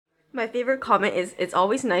My favorite comment is, it's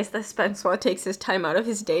always nice that Spencer takes his time out of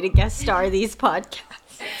his day to guest star these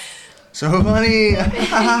podcasts. So funny.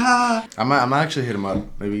 I might actually hit him up.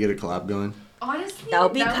 Maybe get a collab going. Honestly, That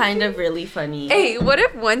would be kind of really funny. Hey, what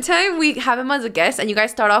if one time we have him as a guest and you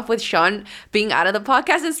guys start off with Sean being out of the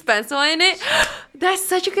podcast and Spencer in it? That's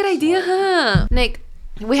such a good idea, huh? Nick,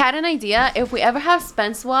 we had an idea. If we ever have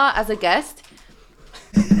Spencer as a guest.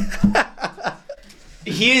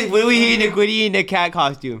 What are we in a cat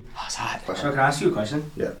costume? Oh, it's hot. So can I ask you a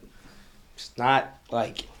question? Yeah. It's not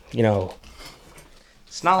like, you know,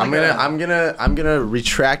 it's not like I'm gonna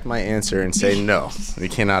retract my answer and say no. You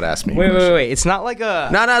cannot ask me. Wait. It's not like a...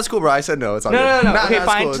 No, it's cool, bro. I said no. It's all No. good. Okay, it's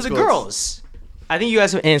fine. cool, To it's the cool. girls. I think you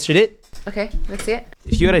guys have answered it. Okay, let's see it.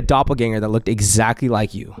 If you had a doppelganger that looked exactly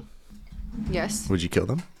like you. Yes. Would you kill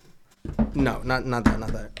them? No, not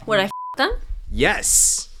that. Would I them?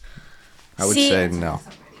 Yes. I would See- say no.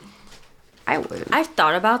 I would. I've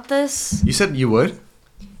thought about this, You said you would?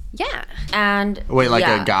 Yeah. and Wait, like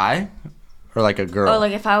yeah. a guy? Or like a girl? Oh,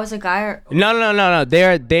 like if I was a guy or... No. They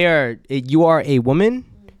are. You are a woman,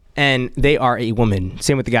 and they are a woman.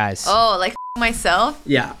 Same with the guys. Oh, like myself?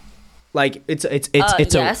 Yeah. Like it's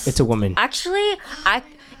yes. a woman. Actually,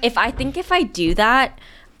 if I do that,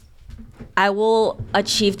 I will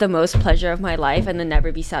achieve the most pleasure of my life and then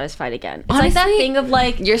never be satisfied again. It's like that Honestly, thing of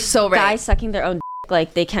like You're so right. guys sucking their own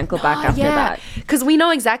like they can't go back after that. Because we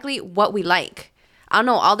know exactly what we like. I don't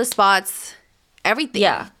know, all the spots, everything.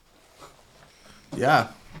 Yeah. Yeah.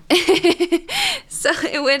 So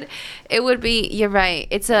it would be, you're right.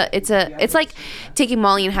 It's like taking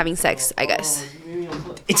Molly and having sex, I guess.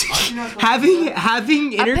 It's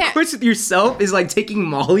having intercourse with yourself is like taking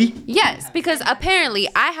Molly. Yes, because apparently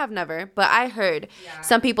I have never, but I heard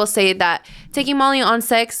some people say that taking Molly on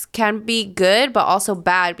sex can be good, but also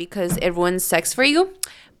bad because it ruins sex for you.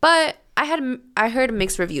 But I heard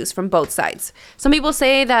mixed reviews from both sides. Some people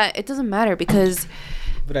say that it doesn't matter because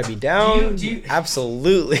Would I be down?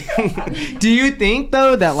 Absolutely. Do you think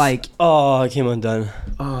though that like, Oh, I came undone.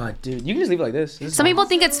 oh dude, you can just leave it like this. some people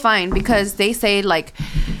think it's fine because they say like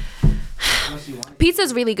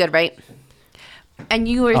pizza's really good, right? And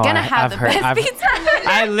you are gonna have best pizza.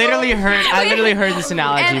 I literally heard this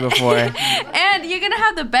analogy before. And you're gonna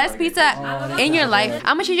have the best pizza in your life.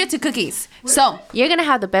 I'm gonna change it to cookies. So you're gonna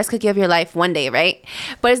have the best cookie of your life one day, right?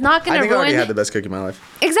 But it's not gonna I think I ruin. already had the best cookie of my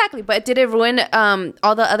life. Exactly. But did it ruin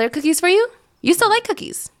all the other cookies for you? You still like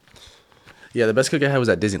cookies, Yeah, the best cookie I had was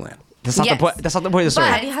at Disneyland. That's not Yes. the point. That's not the point of the story.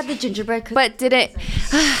 Have you had the gingerbread cookie? but did it?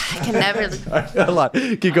 I can never. Hold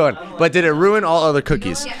on. Keep going. But did it ruin all other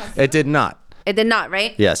cookies? It did not. It did not,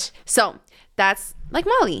 right? Yes. So that's like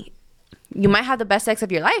Molly. You might have the best sex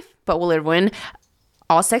of your life, but will it ruin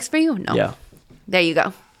all sex for you? No. Yeah. There you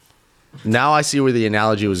go. Now I see where the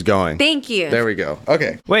analogy was going. Thank you. There we go.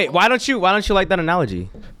 Okay. Wait, why don't you like that analogy?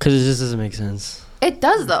 Because it just doesn't make sense. It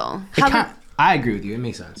does though. I agree with you. It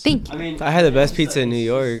makes sense. Thank you. I mean, I had the best pizza in New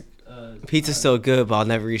York. Pizza's still good, but I'll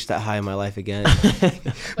never reach that high in my life again.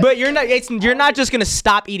 But you're not just gonna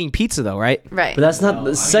stop eating pizza though, right? Right. But that's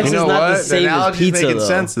not, sex You know is not what? the same as analogy's pizza, making though.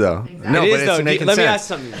 sense, though. No, It but is, though. it's making Let me sense. ask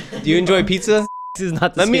something. Do you enjoy pizza? This is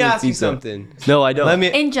not the Let same me as ask you pizza. something. No, I don't. Let me.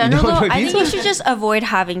 In general, don't though, enjoy I think pizza? you should just avoid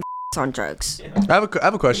having on drugs. I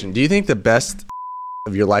have a question. Do you think the best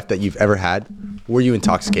of your life that you've ever had, were you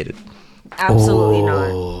intoxicated? Absolutely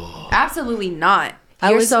not. Absolutely not. I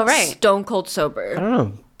You're was so right. Stone cold I sober. don't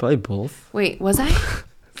know. Probably both. Wait, was I?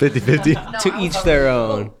 50-50? To each their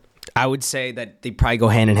own. I would say that they probably go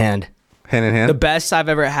hand in hand. Hand in hand? The best I've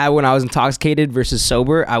ever had when I was intoxicated versus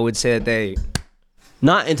sober, I would say that they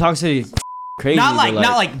Not intoxicated crazy. not but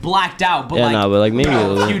like blacked out, but Yeah, like no, but like maybe a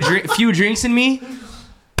little. few drinks in me.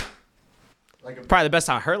 Probably the best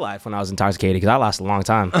time of her life when I was intoxicated because I lasted a long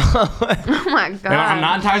time. Oh my god. When I'm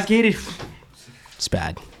not intoxicated, it's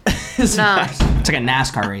bad. No. It's like a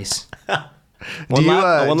NASCAR race. Do you, one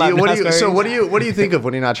lap what do you, NASCAR so race? what do you think of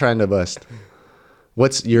when you're not trying to bust?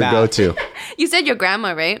 What's your Nah. go-to? You said your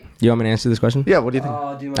grandma, right? You want me to answer this question? Yeah, what do you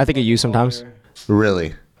think? I think of you sometimes.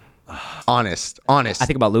 Really? Honest. I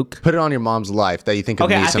think about Luke. Put it on your mom's life that you think of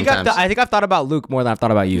Okay, me I think sometimes. I've thought about Luke more than I've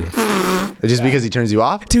thought about you. Just because he turns you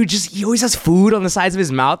off? Dude, he always has food on the sides of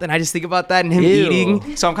his mouth, and I just think about that and him Ew.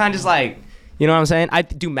 eating. So I'm kind of just like, you know what I'm saying? I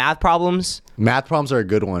do math problems. Math problems are a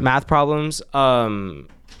good one. Math problems.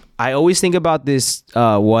 I always think about this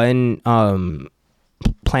one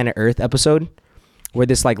Planet Earth episode where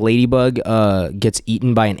this like ladybug gets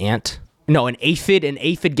eaten by an ant. No, an aphid. An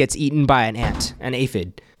aphid gets eaten by an ant. An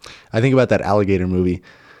aphid. I think about that alligator movie.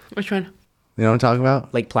 Which one? You know what I'm talking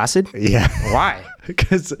about? Lake Placid? Yeah. Why?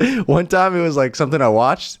 Because one time it was like something I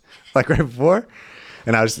watched, like right before,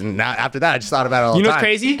 And after that, I just thought about it all You the know time.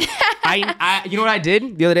 what's crazy? You know what I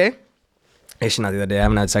did the other day? Actually, not the other day. I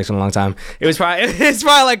haven't had sex in a long time. It's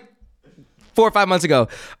probably like 4 or 5 months ago.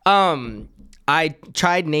 I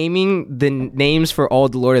tried naming the names for all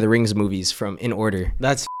the Lord of the Rings movies in order.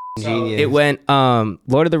 That's genius. It went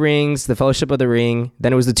Lord of the Rings, The Fellowship of the Ring.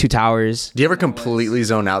 Then it was The Two Towers. Do you ever completely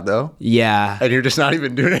zone out though? Yeah. And you're just not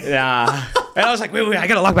even doing it? Yeah. And I was like, wait, I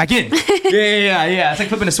gotta log back in. Yeah. It's like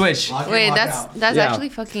flipping a switch. Wait, that's Yeah. actually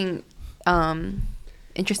fucking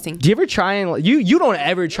interesting. Do you ever try and you don't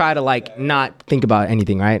ever try to like not think about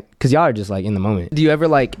anything, right? Because y'all are just like in the moment. Do you ever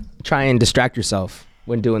like try and distract yourself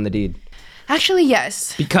when doing the deed? Actually,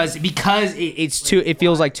 yes. Because it's too. It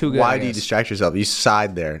feels like too good. Why do you distract yourself? You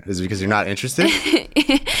side there. Is it because you're not interested?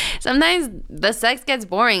 Sometimes the sex gets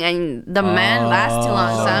boring and the man lasts too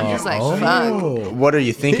long, so I'm just like, fuck. What are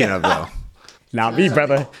you thinking of though? Not me,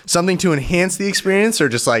 brother. Something to enhance the experience, or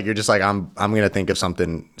just like you're just like I'm gonna think of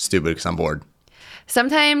something stupid because I'm bored.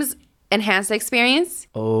 Sometimes enhance the experience.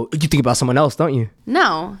 Oh, you think about someone else, don't you?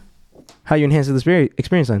 No. How you enhance the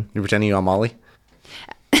experience then? You're pretending you're on Molly.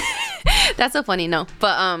 That's so funny. No.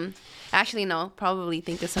 But actually no, probably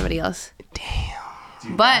think of somebody else.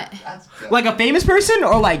 Damn. But Like a famous person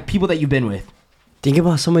or like people that you've been with? Think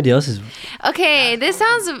about somebody else's. okay, this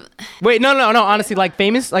sounds Wait, no. Honestly, like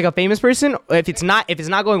a famous person. If it's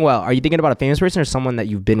not going well, are you thinking about a famous person or someone that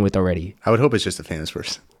you've been with already? I would hope it's just a famous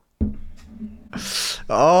person.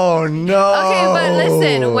 Oh no. okay, but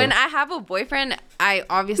listen, when I have a boyfriend, I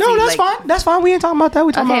obviously No, that's like, fine. That's fine. We ain't talking about that.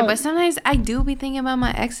 We talking Okay, about. but sometimes I do be thinking about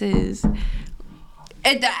my exes.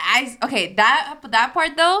 That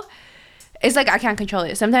part though, it's like I can't control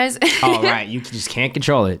it. Sometimes. Oh right, you just can't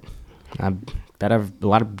control it. I bet a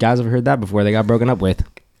lot of guys have heard that before they got broken up with.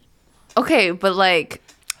 Okay, but like,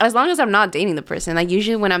 as long as I'm not dating the person, like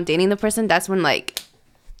usually when I'm dating the person, that's when like.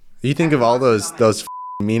 You think of all those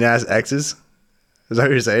mean ass exes? Is that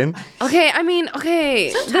what you're saying? Okay, I mean,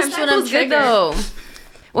 okay. Sometimes This when feels I'm good triggered. though.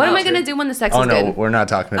 What am I gonna do when the sex Oh is no, good? we're not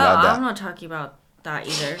talking Oh, about that. I'm not talking about that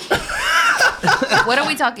either. What are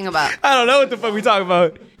we talking about? I don't know what the fuck we talking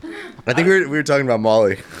about. I think we were talking about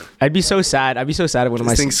Molly. I'd be so sad. If one of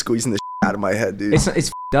my This thing's squeezing the out of my head, dude. it's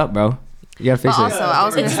f***ed up, bro. You gotta fix But it. also, I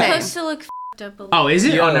was gonna It's say. supposed to look f***ed up a little. Oh, is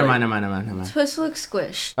it? Yo. Oh, never mind. It's supposed to look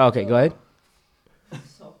squished. Okay, go ahead.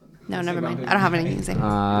 No, never mind. I don't have anything to say.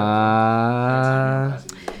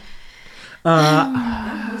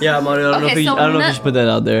 Yeah, Mario. I don't know Okay, if you, so I don't know if no- you should put that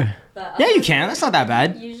out there. Yeah, you can. That's not that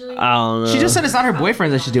bad. Usually. I don't know. She just said it's not her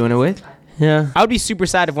boyfriend that she's doing it with. Yeah. I would be super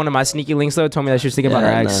sad if one of my sneaky links though told me that she was thinking about her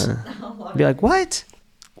ex. I'd be like, what?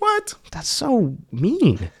 What? That's so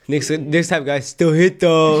mean. Next time, guys, still hit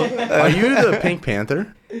though. Are you the Pink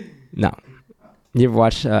Panther? No. You ever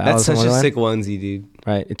watch That's Alice in such a Wonderland? sick onesie, dude.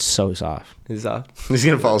 Right, it's so soft. It's off. He's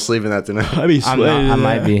gonna fall asleep in that tonight. I be I'm not, I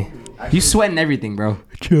might be. You sweating everything, bro.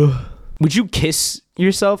 Would you kiss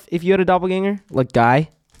yourself if you had a doppelganger? Like guy?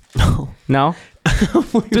 No. No?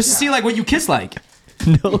 Just to see like what you kiss like.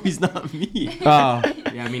 No, he's not me. Oh,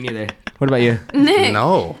 yeah, me neither. What about you? Nick.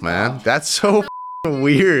 No, man. That's so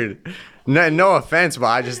weird. No offense,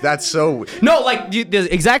 but that's so. No, like the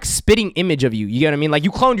exact spitting image of you. You get what I mean? Like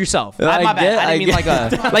you cloned yourself. I My bad. get- I didn't mean I like a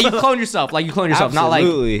like you cloned yourself. Like you cloned yourself, not like.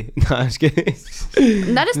 Absolutely. No, I'm just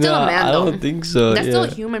kidding. That is still a man I though. don't think so. That's still a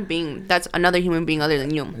yeah. human being. That's another human being other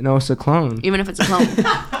than you. No, it's a clone. Even if it's a clone.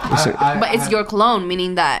 But it's your clone,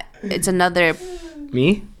 meaning that it's another.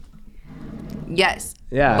 Me? Yes.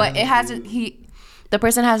 Yeah. But it has the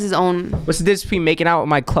person has his own. What's the difference between making out with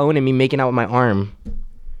my clone and me making out with my arm?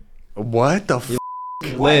 What the?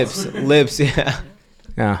 Lips, yeah.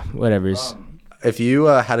 Yeah, whatever's. If you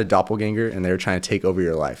had a doppelganger and they were trying to take over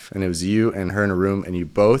your life, and it was you and her in a room, and you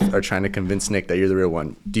both are trying to convince Nick that you're the real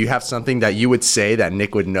one, do you have something that you would say that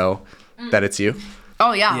Nick would know that it's you?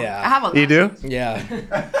 Oh yeah. Yeah. I have a lot. You do? Yeah.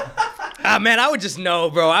 Ah man, I would just know,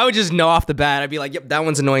 bro. I would just know off the bat. I'd be like, yep, that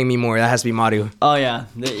one's annoying me more. That has to be Maru. Oh yeah,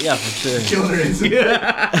 yeah, for sure.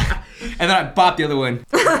 And then I bop the other one.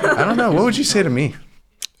 I don't know. What would you say to me?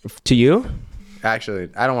 To you? Actually,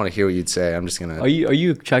 I don't want to hear what you'd say. I'm just gonna. Are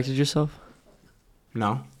you attracted to yourself?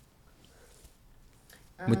 No.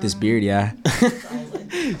 With this beard, yeah.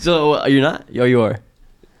 So you're not? Oh, you are.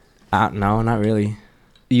 No, not really.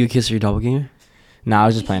 You kiss your doppelganger? No, I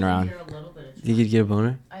was just playing around. You could get a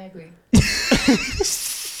boner? I agree.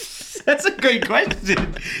 That's a great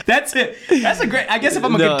question. That's it. That's a great. I guess if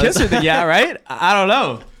I'm a No, good kisser, then yeah, right? I don't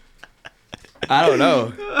know.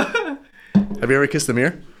 Have you ever kissed the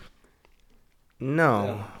mirror?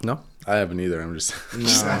 No. No. I haven't either. I'm just.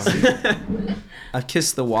 No. I've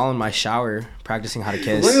kissed the wall in my shower, practicing how to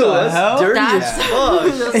kiss. That's dirty as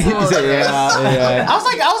fuck. Yeah. I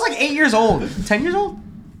was like 8 years old. 10 years old?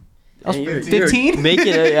 I was 15. Making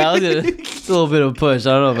it. I was it's a little bit of a push. I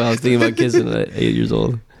don't know if I was thinking about kissing at 8 years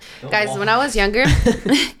old. Guys, when I was younger,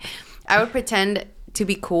 I would pretend to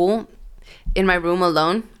be cool in my room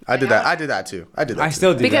alone. I did that too. I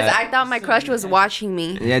still do Because that. I thought my crush was watching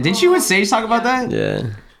me. Yeah, didn't you and Sage talk about that? Yeah.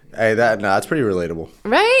 Hey, that's pretty relatable.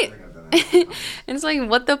 Right? And it's like,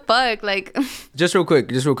 what the fuck? Like, Just real quick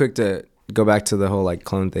to go back to the whole like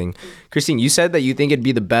clone thing. Christine, you said that you think it'd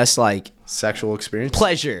be the best like Sexual experience.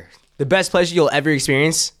 pleasure, the best pleasure you'll ever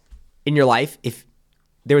experience in your life if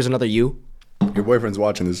there was another you. Your boyfriend's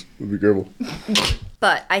watching this. Would be careful.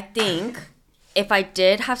 But I think if I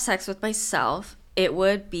did have sex with myself, it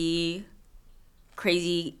would be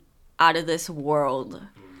crazy, out of this world.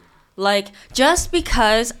 Like, just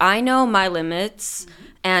because I know my limits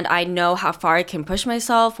and I know how far I can push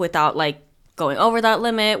myself without like going over that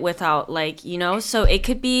limit, without like, you know, so it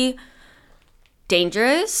could be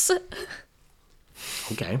dangerous.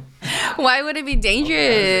 Okay. why would it be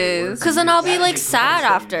dangerous? Because then I'll be like sad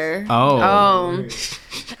after. Oh,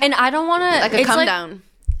 And I don't want to. like a come down.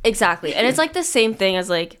 Exactly. And it's like the same thing as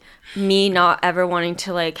like me not ever wanting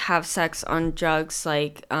to like have sex on drugs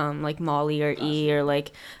like Molly or E or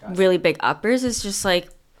like really big uppers. It's just like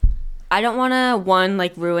I don't want to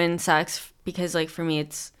like ruin sex because like for me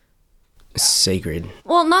it's Sacred.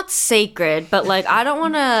 well not sacred but like I don't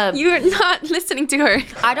want to You're not listening to her.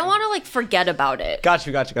 I don't want to like forget about it.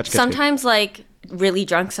 Gotcha. Sometimes like really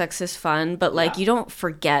drunk sex is fun but like you don't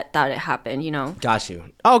forget that it happened, you know. Got you.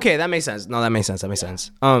 Okay, that makes sense. No, that makes sense.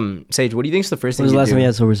 Sage, what do you think's the first thing When was you the last do? time you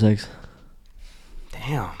had sober sex?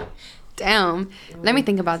 Damn. Let me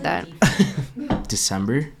think about that.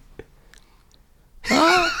 December?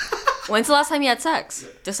 When's the last time you had sex?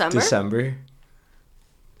 December?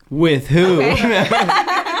 With who?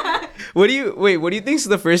 What do you think's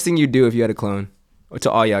the first thing you do if you had a clone? To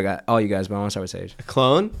all you guys, but I want to start with Sage. A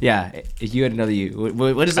clone? Yeah, if you had another you,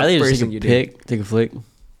 what is the I think first just thing take you a do? pic, take a flick.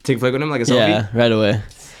 Take a flick with him like a selfie? Yeah, right away.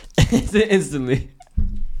 Instantly.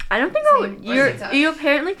 I don't think you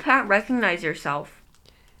apparently can't recognize yourself.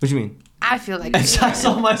 What do you mean? I feel like If I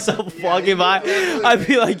saw myself walking by, I'd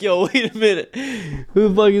be like, yo, wait a minute. Who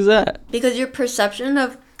the fuck is that? Because your perception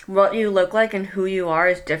of what you look like and who you are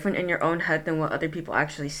is different in your own head than what other people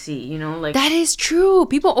actually see, you know? Like that is true.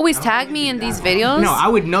 People always tag me in these videos. No, I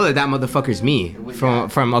would know that motherfucker's me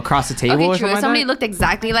from across the table. Okay, or true. something If like somebody that. looked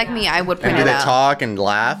exactly like me, I would And print do it they out. talk and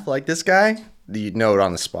laugh like this guy? You know it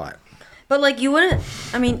on the spot. but like you wouldn't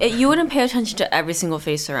you wouldn't pay attention to every single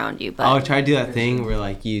face around you, but I'll try to do that thing where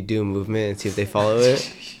like you do a movement and see if they follow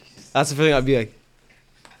it. That's the feeling I'd be like.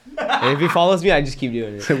 And if he follows me, I just keep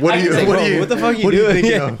doing it. What the fuck you doing?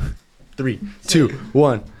 thinking Yeah. of? 3, 2,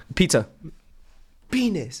 1. Pizza.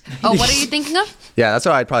 Penis. Oh, what are you thinking of? Yeah, that's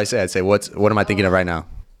what I'd probably say. I'd say, what am I thinking of right now?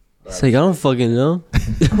 It's like, I don't fucking know.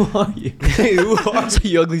 Who are you? Who are you?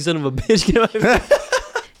 You ugly son of a bitch. Get out of here.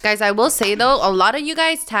 Guys, I will say though, a lot of you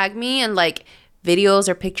guys tag me in like videos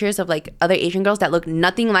or pictures of like other Asian girls that look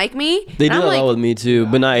nothing like me. They And do I'm that like, a lot with me too,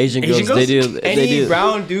 but not Asian girls. They do. Any They do.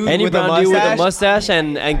 brown dude Any with brown a dude with a mustache? mustache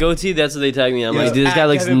and goatee, that's what they tag me. I'm like, dude, this At guy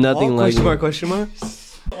looks Kevin nothing Paul? like me. Question mark?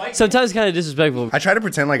 Sometimes kind of disrespectful. I try to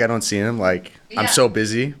pretend like I don't see him. Like, I'm so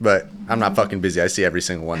busy, but I'm not fucking busy. I see every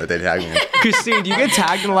single one that they tag me in. Christine, do you get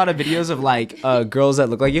tagged in a lot of videos of like girls that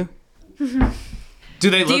look like you? Do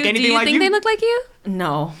they do look you, anything do you like think you? they look like you?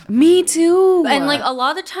 no. Me too. And like a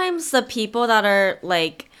lot of the times the people that are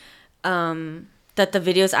like that the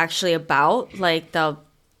video's actually about, like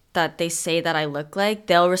that they say that I look like,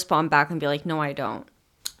 they'll respond back and be like, no, I don't.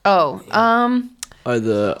 oh, Are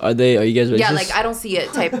you guys racist? yeah, like I don't see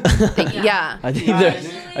it type thing. Yeah. I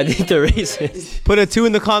think they're racist. Put a 2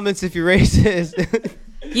 in the comments if you're racist.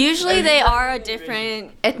 Usually they are a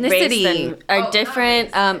different Ethnicity. race than, or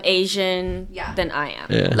different Asian Yeah. than I am.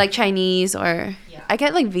 Yeah. Like Chinese or I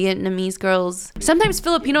get like Vietnamese girls. Sometimes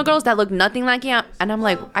Filipino girls that look nothing like you, and I'm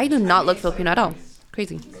like, I do not look Filipino at all.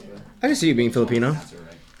 Crazy. I can see you being Filipino.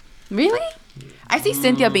 Really? I see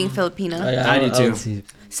Cynthia being Filipino. I do too. see.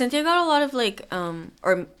 Cynthia got a lot of like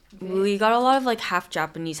or we got a lot of like half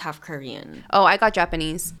Japanese, half Korean. Oh, I got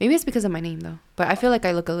Japanese. Maybe it's because of my name though. But I feel like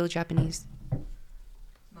I look a little Japanese.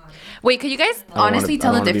 Wait, could you guys honestly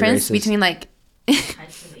tell the wanna be difference racist. between like?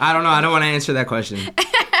 I don't know. I don't want to answer that question.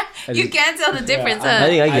 You can't tell the difference, I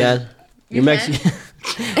think I can. You're can? Mexican.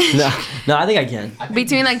 no, I think I can.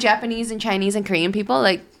 between like Japanese and Chinese and Korean people.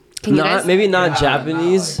 Like, can you guys? Maybe not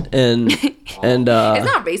Japanese and It's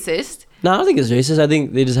not racist. No, I don't think it's racist. I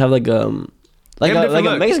think they just have like Like Give him a different a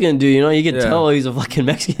look. Mexican dude, you know, you can Yeah. tell he's a fucking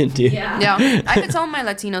Mexican dude. Yeah, I could tell my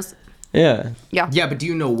Latinos. Yeah. Yeah, but do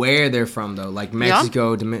you know where they're from though? Like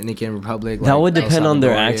Mexico, Dominican Republic. That like would El depend on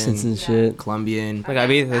their Salvadorian, accents and shit. Colombian. Like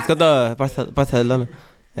let's go to Barcelona.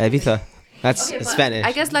 Ibiza. That's Spanish.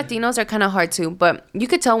 I guess Latinos are kind of hard too, but you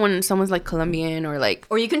could tell when someone's like Colombian or like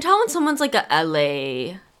Or you can tell when someone's like a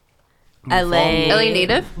LA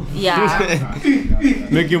native. Yeah.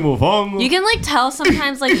 Make you move on. You can like tell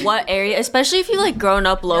sometimes like what area, especially if you like grown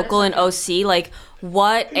up local in OC, like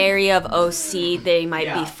what area of OC they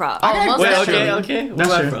might be from. Almost. Wait, That's true. okay. Where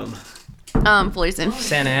am I from? Fullerton.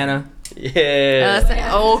 Santa Ana. Yeah.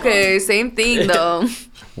 Okay, same thing though.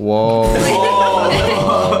 Whoa.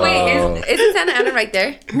 Wait, isn't Santa Ana right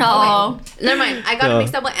there? No. Never mind. I got it No.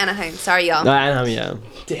 mixed up with Anaheim. Sorry, y'all. No, Anaheim, yeah.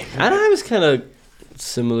 Damn. Anaheim is kind of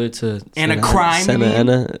similar to And a crime, Santa you mean?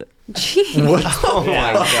 Ana. What? Oh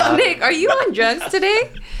my god. Nick, are you on drugs today?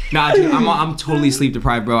 Nah, dude, I'm totally sleep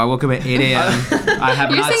deprived, bro. I woke up at 8 a.m. I have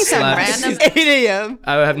You're not saying some slept. random. 8 a.m.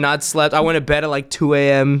 I have not slept. I went to bed at like 2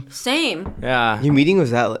 a.m. Same. Yeah. Your meeting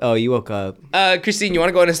was that? Oh, you woke up. Christine, you want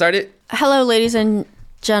to go ahead and start it? Hello, ladies and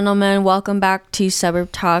gentlemen. Welcome back to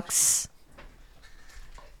Suburb Talks.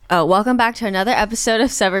 Welcome back to another episode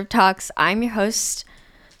of Suburb Talks. I'm your host,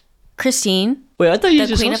 Christine, Wait, I thought you the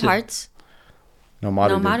just Queen of hosted. Hearts. No, No,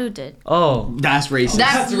 Madu. Madu did. Oh. That's racist.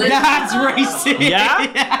 That's lit- racist.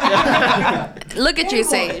 Yeah? Look at you,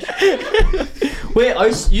 Sage. Wait,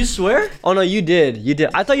 you swear? Oh no, you did. You did.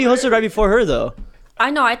 I thought you hosted right before her though. I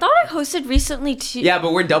know. I thought I hosted recently too. Yeah,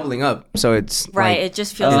 but we're doubling up. So it's Right. like- It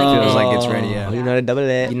just feels it like feels it. like it's ready, yeah. You know to double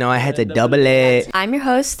it. You know, I had to double it. I'm your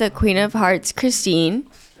host, the Queen of Hearts, Christine.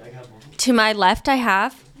 To my left, I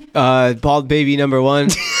have. Bald baby number 1.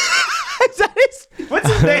 What's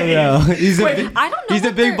his name? No, he's a big, I don't know. he's a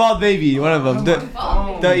what big they're- bald baby. One of them.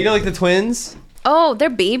 The you know like the twins? Oh, they're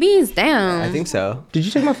babies? Damn. I think so. Did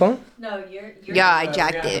you take my phone? No, you're. Yeah, I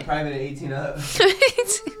jacked it. Private at 18 up.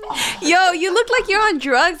 Yo, you look like you're on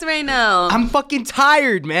drugs right now. I'm fucking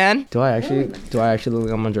tired, man. Do I actually look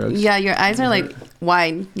like I'm on drugs? Yeah, your eyes are like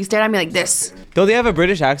wide. You stared at me like this. Don't they have a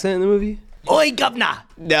British accent in the movie? Oi, governor.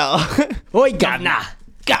 No. Oi, governor.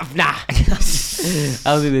 Governor. I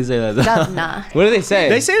don't think they say that. Governor. What do they say?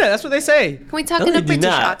 They say that. That's what they say. Can we talk No, in a they do British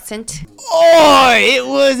not. accent? Oi, it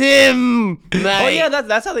was him. Oh yeah,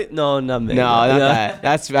 that's how they. No, not me. No, not that.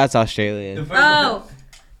 That's Australian. Oh,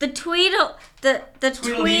 the Tweedle. The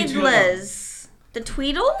Tweedlers. The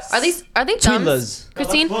Tweedles? Are they thumbs? Tweedlers.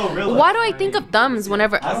 Christine, why do I think of thumbs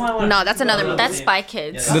whenever? No, that's another movie. That's Spy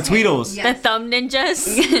Kids. The Tweedles. The Thumb Ninjas.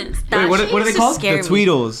 Wait, what are they called? The Scare me.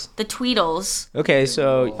 Tweedles. The Tweedles. Okay,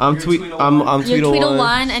 so I'm You're Tweedle Tweedle 1.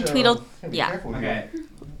 1 and Tweedle. Yeah.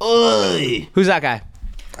 who's that guy?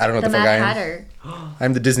 I don't know The what the fuck I Mad am. Hatter.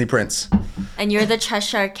 I'm the Disney Prince. And you're the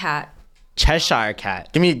Cheshire Cat. Cheshire Cat.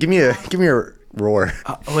 Give me a roar.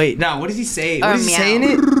 Wait, no. What does he say? Or What is he meow. saying?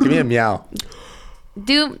 It. Give me a meow.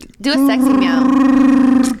 Do a sexy meow.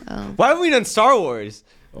 Why have we done Star Wars?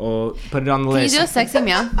 Oh, put it on the Can you list. do a sexy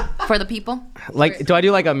meow for the people? Like, do I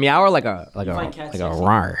do like a meow or like a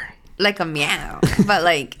rar? Like a meow, but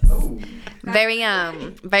like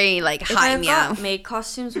very like If high I meow. got maid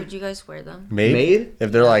costumes, would you guys wear them? Maid?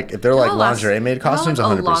 If they're like lingerie maid costumes, A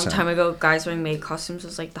 100%. long time ago, guys wearing maid costumes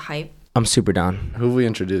was like the hype. I'm super down. Who have we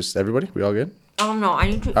introduced? Everybody? We all good? I don't know. I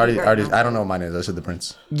need to. Already, eat right now. I don't know what mine is. I said the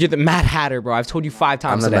Prince. You're the Mad Hatter, bro. I've told you 5 I'm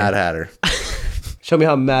times the today. Mad Hatter. Show me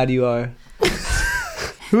how mad you are.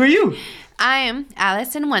 Who are you? I am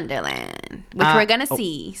Alice in Wonderland, which we're gonna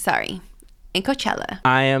see. Sorry, in Coachella.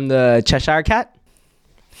 I am the Cheshire Cat.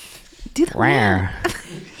 Do the Rar.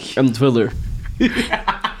 I'm the Twiddler.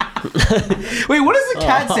 Wait, what does the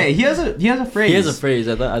cat say? He has a phrase. He has a phrase.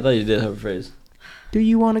 I thought you did have a phrase. Do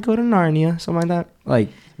you want to go to Narnia? Something like that. Like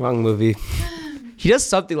Wrong movie. he does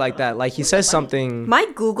something like that. Like he says something. My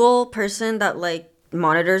Google person that like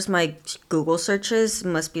monitors my Google searches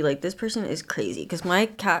must be like, this person is crazy because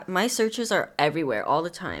my searches are everywhere all the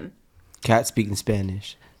time. Cat speaking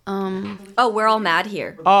Spanish. Oh, we're all mad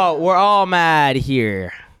here. Oh, we're all mad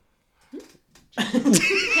here. Can we do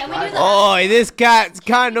that? Oh, this cat's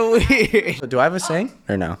kind of weird. Do I have a saying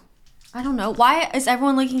or no? I don't know. Why is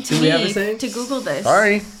everyone looking to we me have a saying? to Google this?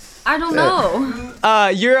 Sorry. I don't know.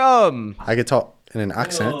 You're I could talk in an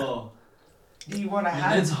accent. You're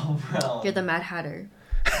the Mad Hatter.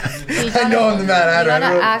 I know I'm the Mad You Hatter. I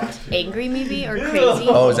gotta know. act angry maybe or crazy.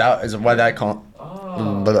 Oh, is why that call? I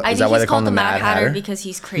Is think that why he's they call him called the Mad Hatter? because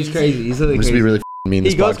he's crazy. He's crazy. He's literally Must crazy. be really mean.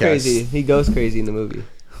 This He goes podcast. crazy. He goes crazy in the movie.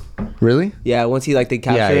 Really? Yeah, once he like they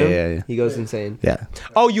capture him, yeah. he goes insane. Yeah.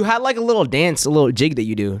 Oh, you had like a little dance, a little jig that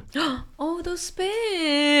you do. Oh, those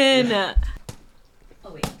spin.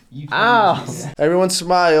 Oh wait. Ow. Everyone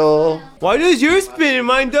smile. Why does yours spin and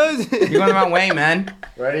mine doesn't? You're going the wrong way, man.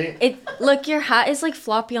 Ready? Look, your hat is like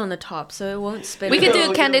floppy on the top, so it won't spin. We can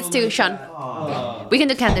do Candace too, Sean. We can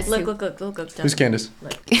do Candace too. Look. Who's Candace?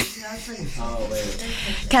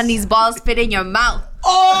 Candy's balls fit in your mouth.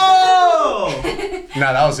 Oh!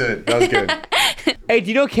 No, that was it. That was good. Hey, do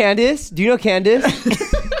you know Candace? Do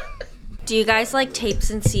Do you guys like tapes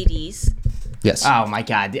and CDs? Yes. Oh my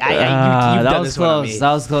God. You've that done was this one on close. me.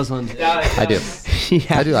 That was a close one. I do.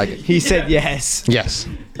 Yeah. I do like it. He said yes. Yes.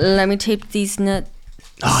 Let me tape these nuts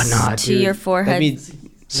Oh no, to dude. your forehead.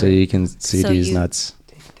 So you can see So these you- nuts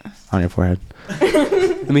on your forehead.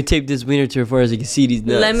 Let me tape this wiener to your forehead so you can see these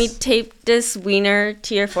nuts. Let me tape this wiener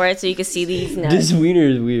to your forehead so you can see these nuts. This wiener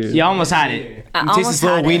is weird. You almost had it. I Taste almost this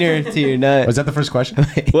little had it. wiener to your nut. Was that the first question?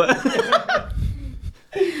 What?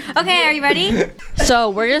 Okay, are you ready? So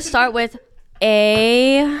we're gonna start with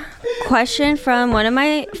a question from one of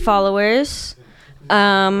my followers.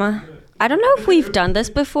 I don't know if we've done this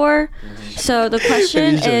before. So the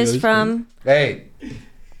question is from Hey.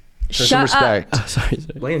 Show some Shut up. respect. Sorry.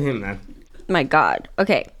 Blame him, man. My God.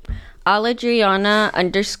 Okay.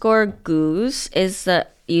 Aladriana_goose is the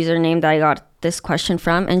username that I got this question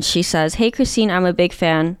from. And she says, "Hey, Christine, I'm a big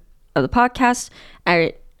fan of the podcast.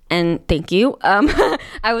 And thank you.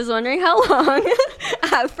 I was wondering how long."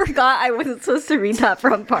 I forgot I wasn't supposed to read that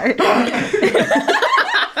front part.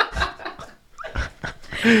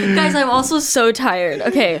 Guys, I'm also so tired.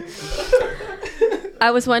 Okay.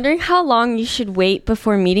 I was wondering how long you should wait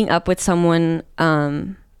before meeting up with someone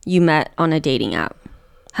you met on a dating app.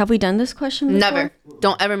 Have we done this question before? Never.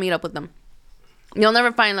 Don't ever meet up with them. You'll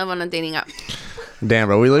never find love on a dating app. Damn,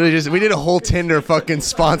 bro. We did a whole Tinder fucking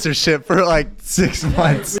sponsorship for like 6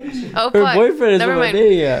 months. Oh, Her fuck. boyfriend is Never on a mind.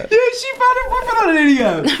 dating app. Yeah, she found her boyfriend on a dating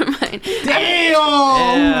app. Never mind.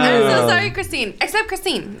 Damn. I'm so sorry, Christine. Except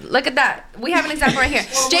Christine. Look at that. We have an example right here.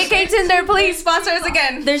 JK Tinder, please sponsor us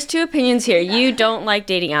again. There's two opinions here. You don't like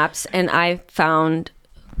dating apps, and I found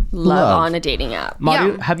love on a dating app.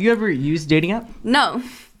 Mario, Yeah. have you ever used dating app? No.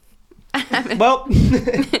 Well,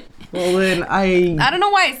 well then I don't know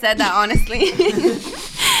why I said that, honestly.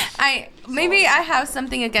 Maybe I have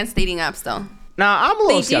something against dating apps, though. Nah, I'm a They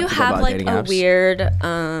little do skeptical have about like dating a apps. weird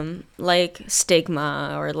like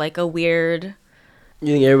stigma or like a weird.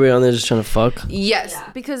 You think everybody on there just trying to fuck? Yes,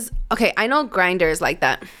 because, okay, I know Grindr is like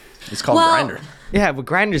that. It's called Well- Grindr. Yeah, but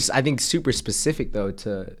Grindr's I think super specific though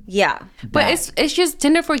to. Yeah. But it's just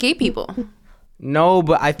Tinder for gay people. No,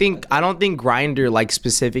 but I don't think Grindr like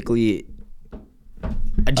specifically.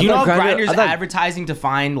 Do you know thought if Grindr- Grindr's I thought- advertising to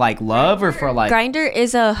find like love or for like? Grinder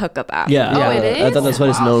is a hookup app. Yeah. Oh, it I is? thought that's what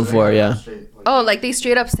it's known for, yeah. Oh, like they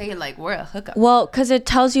straight up say, like, we're a hookup. Well, because it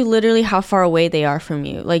tells you literally how far away they are from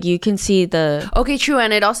you. Like you can see the. Okay, true.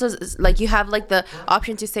 And it also, like, you have, like, the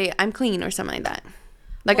option to say, I'm clean or something like that.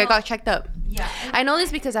 Like, I got checked up. Yeah. I know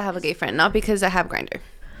this because I have a gay friend, not because I have Grindr.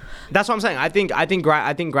 That's what I'm saying. I think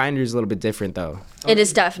Grindr's a little bit different though, It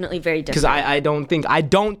is definitely very because different. I don't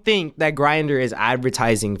think that Grindr is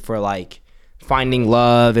advertising for like finding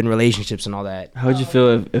love and relationships and all that. How would you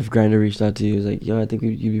feel if Grindr reached out to you? It was like, yo, I think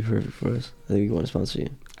you'd be perfect for us. I think we want to sponsor you.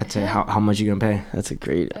 I'd say how much you gonna pay? That's a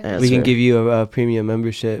great answer. We can give you a premium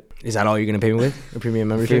membership. Is that all you're gonna pay me with? A premium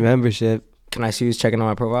membership? Free membership. Can I see who's checking on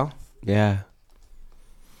my profile? Yeah.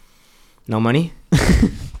 No money?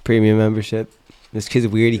 Premium membership. This kid's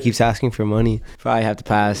weird. He keeps asking for money. Probably have to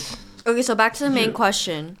pass. Okay, so back to the main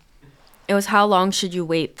question. It was how long should you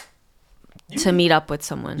wait to meet up with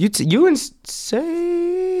someone? You and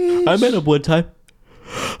say I met up one time.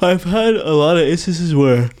 I've had a lot of instances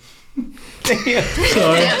where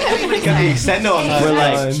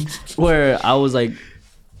where I was like,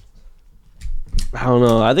 I don't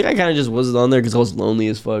know. I think I kind of just wasn't on there because I was lonely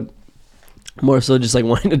as fuck. More so just like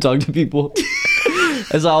wanting to talk to people.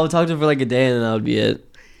 And so I would talk to them for like a day and then that would be it.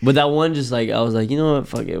 But that one just like, I was like, you know what,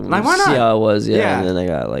 fuck it. We'll Like, why see not? how it was. Yeah. Yeah. And then I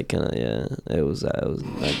got like kind of, yeah, it was not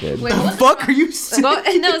good. Wait, what was fuck are you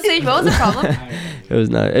saying? no, Sage, what was the problem? It was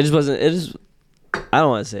not, it just wasn't, I don't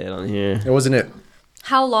want to say it on here. It wasn't it.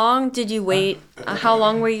 How long did you wait? How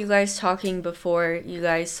long were you guys talking before you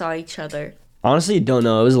guys saw each other? Honestly, don't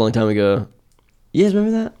know. It was a long time ago. You guys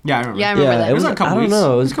remember that? Yeah, I remember. Yeah, I remember that. It was a couple I don't weeks.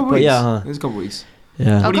 know. It was a couple but weeks. yeah, huh? It was a couple weeks.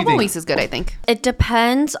 Yeah. A do you couple think? weeks is good, I think. It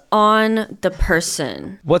depends on the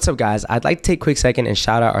person. What's up, guys? I'd like to take a quick second and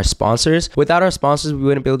shout out our sponsors. Without our sponsors, we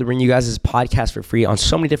wouldn't be able to bring you guys this podcast for free on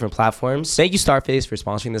so many different platforms. Thank you, Starface, for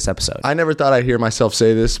sponsoring this episode. I never thought I'd hear myself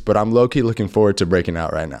say this, but I'm low-key looking forward to breaking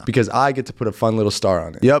out right now because I get to put a fun little star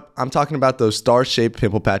on it. Yep, I'm talking about those star-shaped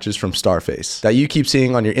pimple patches from Starface that you keep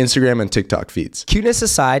seeing on your Instagram and TikTok feeds. Cuteness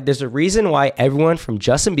aside, there's a reason why everyone from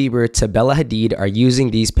Justin Bieber to Bella Hadid are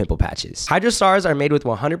using these pimple patches. Hydrostars are made with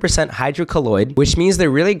 100% hydrocolloid, which means they're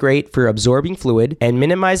really great for absorbing fluid and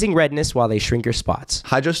minimizing redness while they shrink your spots.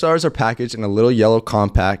 Hydrostars are packaged in a little yellow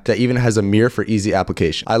compact that even has a mirror for easy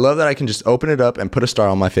application. I love that I can just open it up and put a star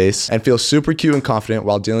on my face and feel super cute and confident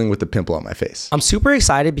while dealing with the pimple on my face. I'm super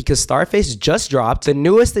excited because Starface just dropped the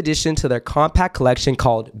newest addition to their compact collection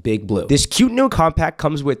called Big Blue. This cute new compact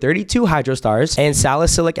comes with 32 hydrostars and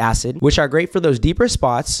salicylic acid, which are great for those deeper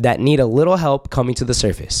spots that need a little help coming to the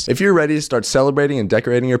surface. If you're ready to start celebrating and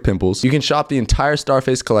decorating your pimples, you can shop the entire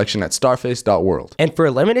Starface collection at starface.world. And for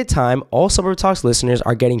a limited time, all Suburb Talks listeners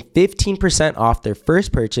are getting 15% off their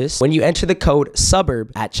first purchase when you enter the code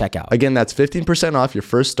SUBURB at checkout. Again, that's 15% off your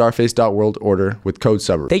first starface.world order with code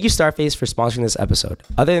SUBURB. Thank you, Starface, for sponsoring this episode.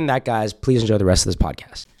 Other than that, guys, please enjoy the rest of this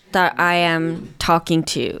podcast. That I am talking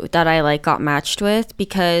to, that I like got matched with,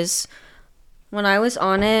 because when I was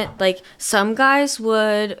on it, like some guys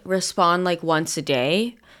would respond like once a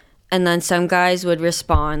day, and then some guys would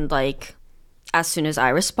respond like as soon as I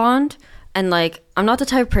respond. And like I'm not the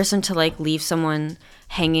type of person to like leave someone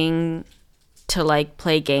hanging to like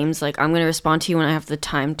play games. Like I'm gonna respond to you when I have the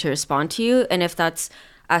time to respond to you, and if that's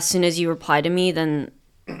as soon as you reply to me, then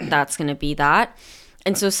that's gonna be that.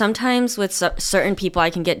 And so sometimes with certain people, I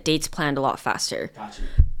can get dates planned a lot faster. Gotcha.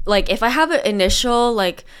 Like if I have an initial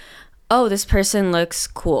like, oh, this person looks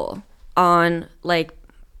cool on like,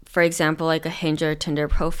 for example, like a Hinge or Tinder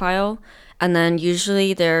profile, and then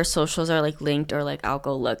usually their socials are like linked, or like I'll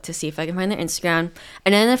go look to see if I can find their Instagram.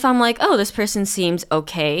 And then if I'm like, oh, this person seems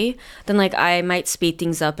okay, then like I might speed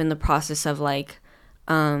things up in the process of like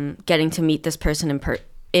getting to meet this person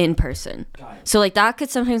in person. So like that could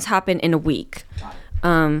sometimes happen in a week.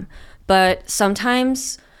 But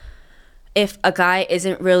sometimes if a guy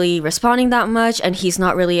isn't really responding that much, and he's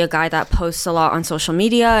not really a guy that posts a lot on social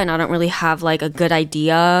media, and I don't really have like a good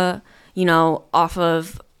idea, you know, off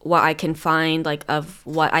of what I can find, like of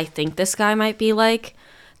what I think this guy might be like,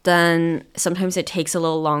 then sometimes it takes a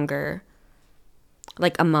little longer,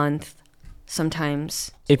 like a month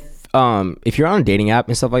sometimes. If you're on a dating app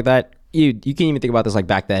and stuff like that, you can even think about this like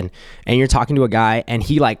back then, and you're talking to a guy and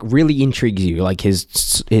he like really intrigues you, like his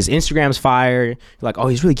Instagram's fire, you're like, oh,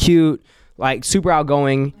 he's really cute, like super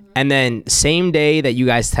outgoing, and then same day that you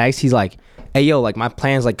guys text, he's like, hey yo, like my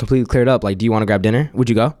plan's like completely cleared up, like do you want to grab dinner? Would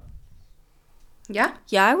you go? Yeah.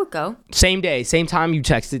 Yeah, I would go. Same day, same time you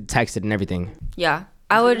texted and everything. Yeah,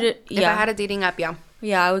 I would. If Yeah, I had a dating app, yeah.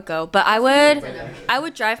 yeah, I would go, but I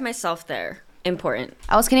would drive myself there. Important.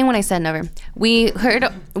 I was kidding when I said never. We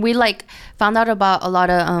like found out about a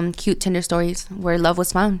lot of cute Tinder stories where love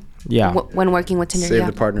was found. Yeah. When working with Tinder. Save Yeah.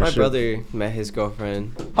 the partnership. My brother met his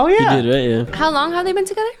girlfriend. Oh You yeah. did, right? Yeah. How long have they been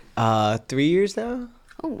together? 3 years now.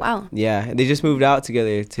 Oh wow. Yeah, they just moved out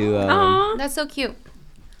together to. That's so cute.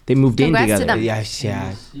 They moved Congrats in to together. them.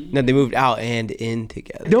 Yeah. No, they moved out and in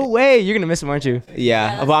together. No way, you're gonna miss him, aren't you?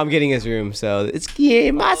 Yeah, well, I'm getting his room, so it's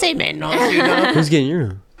yeah, my same man, no, you know. Who's getting your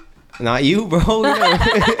room? Not you, bro. No.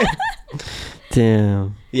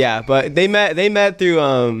 Damn. Yeah, but they met through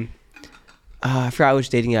I forgot which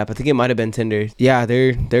dating app. I think it might have been Tinder. Yeah,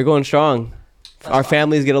 they're going strong. Our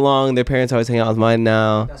families get along. Their parents always hang out with mine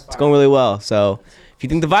now. It's going really well. So if you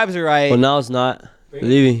think the vibes are right Well, now it's not.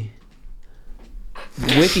 Leaving.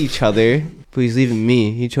 with each other, but he's leaving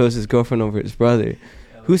me. He chose his girlfriend over his brother.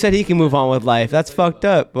 Who said he can move on with life? That's fucked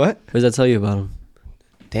up. What? What does that tell you about him?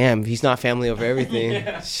 Damn, he's not family over everything.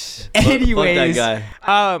 Anyways, Fuck that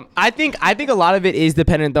guy. I think a lot of it is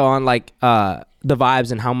dependent though on like the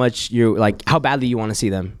vibes and how much you like, how badly you want to see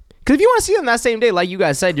them. Because if you want to see them that same day, like you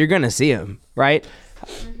guys said, you're gonna see them, right?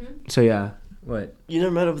 So yeah. What? You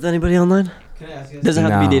never met up with anybody online? Doesn't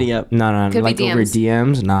have to be dating app. No, Could be like over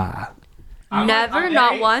DMs. DMs, nah. Never,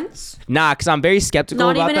 not once. Nah, because I'm very skeptical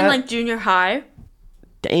Not about even that. in like junior high.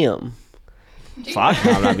 Damn. Fuck,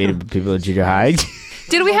 no, I'm not meeting people at junior high.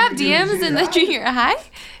 Did we have DMs in the junior high?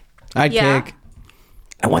 I'd Yeah. kick.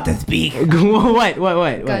 I want to speak. what?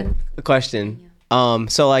 Good. A question.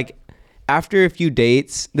 So like after a few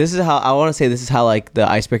dates, this is how like the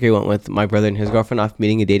icebreaker went with my brother and his girlfriend off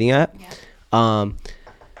meeting a dating app.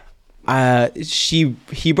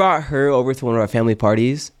 He brought her over to one of our family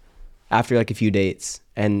parties after like a few dates.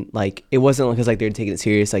 and like it wasn't because like they were taking it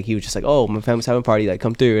serious. Like he was just like, oh, my family's having a party, like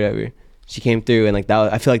come through, whatever. She came through, and like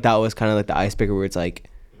that, I feel like that was kind of like the icebreaker where it's like,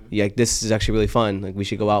 yeah, like, this is actually really fun. Like we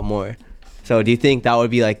should go out more. So do you think that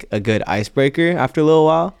would be like a good icebreaker after a little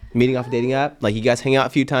while, meeting off a dating app? Like you guys hang out a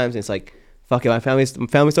few times, and it's like, fuck it, my family's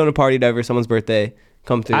throwing a party, whatever, someone's birthday,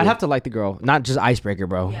 come through. I'd have to like the girl, not just icebreaker,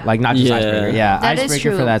 bro. Like not just Yeah. icebreaker. Yeah, That is icebreaker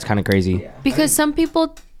true. for that's kind of crazy. Because some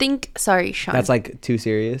people think, sorry, Sean. That's like too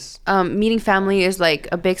serious. Meeting family is like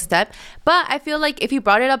a big step, but I feel like if you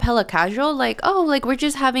brought it up hella casual, like, oh, like we're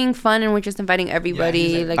just having fun and we're just inviting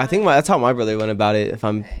everybody, like I think that's how my brother went about it. If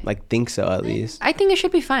I'm like think so at least. I think it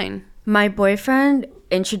should be fine. My boyfriend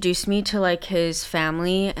introduced me to like his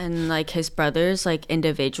family and like his brothers like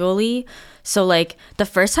individually. So like the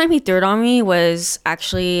first time he threw it on me was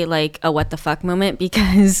actually like a what the fuck moment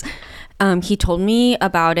because he told me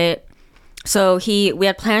about it. So we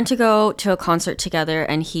had planned to go to a concert together,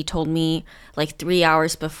 and he told me like 3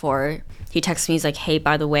 hours before. He texted me, he's like, hey,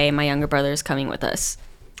 by the way, my younger brother is coming with us.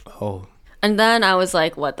 Oh. And then I was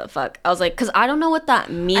like, what the fuck? I was like, because I don't know what that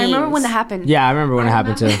means. I remember when that happened. Yeah, I remember when it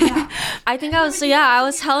happened too. I think I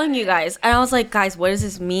was telling you guys. And I was like, guys, what does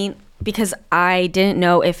this mean? Because I didn't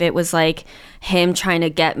know if it was like him trying to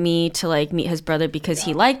get me to like meet his brother because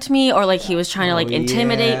he liked me, or like he was trying to like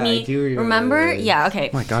intimidate yeah, me. I do Remember? Yeah, okay.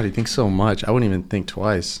 Oh my god, he thinks so much. I wouldn't even think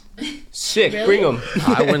twice. Sick. Bring them.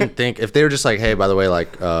 I wouldn't think if they were just like, hey, by the way,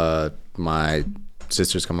 like my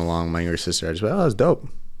sister's coming along, my younger sister. I just be like, oh, that's dope.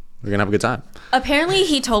 We're gonna have a good time. Apparently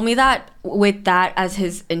he told me that with that as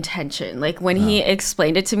his intention. Like when he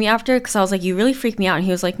explained it to me after, because I was like, you really freaked me out. And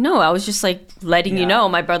he was like, no, I was just like letting you know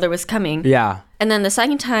my brother was coming. Yeah. And then the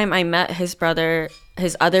second time I met his brother,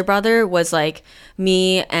 his other brother, was like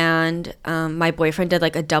me and my boyfriend did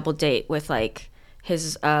like a double date with like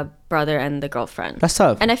his brother and the girlfriend. That's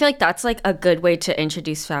tough. And I feel like that's like a good way to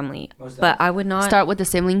introduce family. But I would not Start with the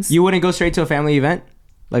siblings. You wouldn't go straight to a family event?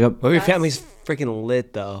 Like a Well, your family's freaking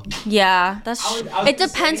lit though. Yeah, that's it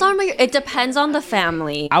depends on the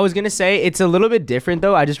family. I was gonna say it's a little bit different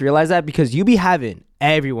though. I just realized that because you be having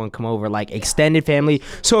everyone come over, like extended family.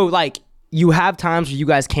 So like you have times where you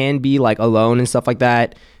guys can be like alone and stuff like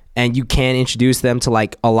that, and you can introduce them to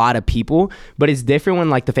like a lot of people. But it's different when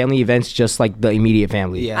like the family event's just like the immediate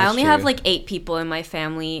family. Yeah, I that's only true. have like 8 people in my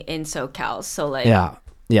family in SoCal, so like Yeah.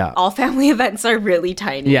 Yeah. all family events are really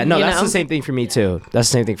tiny. Yeah, no, you that's know? the same thing for me too. That's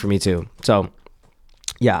the same thing for me too. So,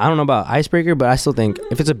 yeah, I don't know about icebreaker, but I still think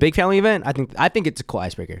if it's a big family event, I think it's a cool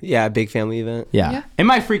icebreaker. Yeah, a big family event. Yeah. It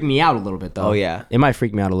might freak me out a little bit though. Oh, yeah. It might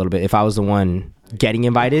freak me out a little bit if I was the one getting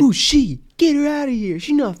invited. Who's she? Get her out of here.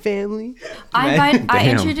 She's not family. I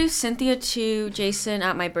Damn. introduced Cynthia to Jason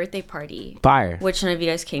at my birthday party, Fire. which none of you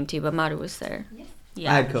guys came to, but Maru was there.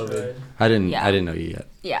 Yeah. I had COVID. I didn't Yeah. know you yet.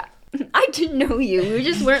 Yeah. I didn't know you. We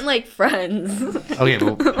just weren't like friends. Okay,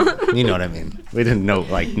 well, you know what I mean. We didn't know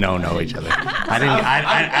each other.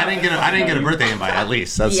 I didn't get a birthday invite at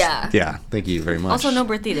least. That's Yeah. Thank you very much. Also, no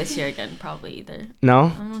birthday this year again, probably either.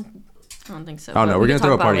 No? I don't think so. Oh no, but we're we gonna can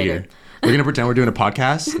throw a talk about party later. here. We're gonna pretend we're doing a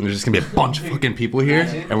podcast, and there's just gonna be a bunch of fucking people here,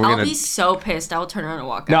 and we're I'll gonna. be so pissed. I'll turn around and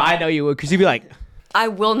walk No, out. I know you would, because you'd be like, I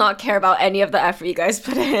will not care about any of the effort you guys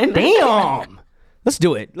put in. damn. Let's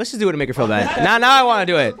do it. Let's just do it to make her feel bad. Now I want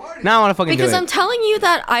to do it. Now I want to fucking Because do it. I'm telling you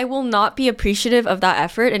that I will not be appreciative of that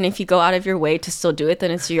effort, and if you go out of your way to still do it,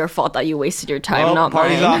 then it's your fault that you wasted your time, Well, not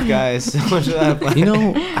party's mine. off, guys. You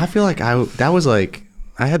know, I feel like I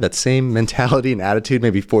had that same mentality and attitude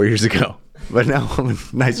maybe 4 years ago, but now I'm a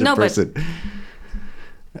nicer No, but- person.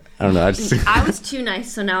 I don't know. I just I was too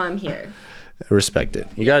nice, so now I'm here. respect it.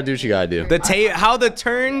 You gotta do what you gotta do. How the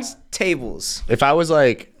turns tables. If I was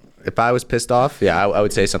pissed off, yeah, I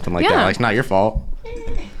would say something like that. Yeah. Like, it's not your fault.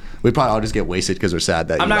 We'd probably all just get wasted because we're sad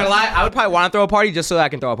that I'm not gonna lie. I would probably want to throw a party just so that I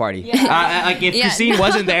can throw a party. Like if Yeah. Christine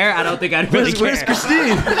wasn't there, I don't think I'd really care. Where's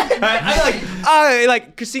Christine?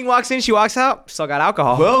 Like Christine walks in, she walks out. Still got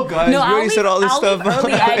alcohol. Well, guys, we already said all this I'll stuff. leave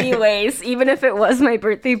early anyways, even if it was my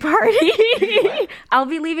birthday party. I'll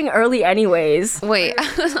be leaving early anyways. Wait,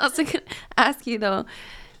 I was also gonna ask you though.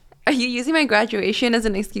 Are you using my graduation as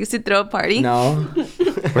an excuse to throw a party? No.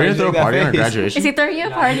 We're gonna throw a party on our Is graduation. he throwing you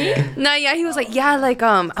a party? No, yeah, he was like, yeah, like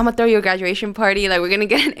I'm gonna throw you a graduation party. Like we're gonna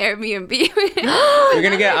get an Airbnb. I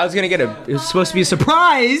was gonna get it was supposed to be a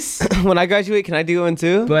surprise. When I graduate, can I do one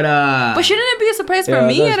too? But But shouldn't it be a surprise for Yeah,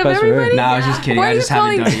 me that's out of surprise for her. everybody? no, I was just kidding. Why I are just you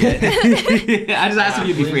haven't done calling- it yet. I just asked if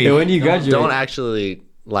you'd be free. Hey, when you graduate, Don't actually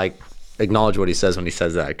like acknowledge what he says when he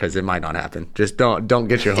says that because it might not happen. Just don't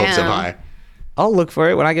get your hopes up Damn. high. I'll look for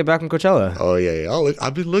it when I get back from Coachella. Oh yeah.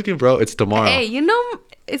 I've been looking, bro. It's tomorrow. Hey, you know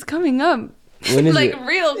it's coming up. When is like it?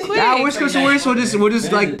 real quick. Yeah, worst comes to worst, we'll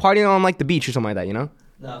just like party on like the beach or something like that, you know?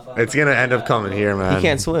 It's gonna end up coming here, man. He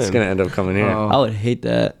can't swim. It's gonna end up coming here. I would hate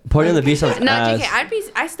that. Party on the beach sounds No, ass.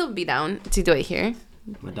 JK, I'd still be down to do it here.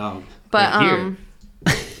 My dog. But Here.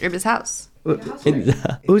 Irba's house.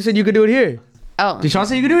 Who said you could do it here? Oh. Did Sean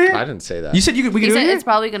say you could do it here? I didn't say that. You said we could He do it said here? it's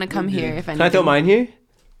probably gonna come here if Can I anything. throw mine here?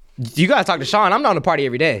 You gotta talk to Sean. I'm down to party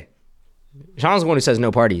every day. Sean's the one who says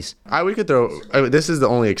no parties. We could throw. This is the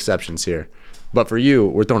only exceptions here, but for you,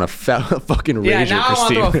 we're throwing a fucking rager, Yeah, now I want to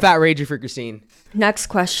Christine. throw a fat rager for Christine. Next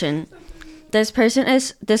question. This question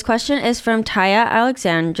is from Taya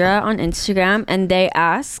Alexandra on Instagram, and they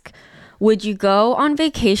ask, would you go on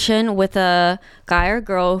vacation with a guy or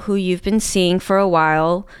girl who you've been seeing for a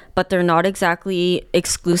while, but they're not exactly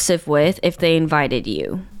exclusive with, if they invited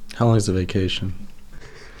you? How long is the vacation?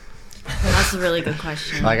 That's a really good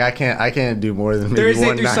question. Like I can't do more than maybe Thursday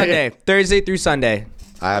one through night. Sunday. Thursday through Sunday.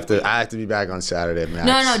 I have to be back on Saturday, max.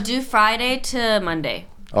 No, do Friday to Monday.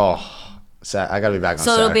 Oh, I gotta be back on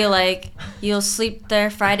So Saturday. it'll be like you'll sleep there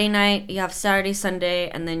Friday night, you have Saturday, Sunday,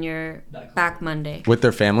 and then you're back Monday. with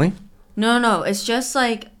their family. No, it's just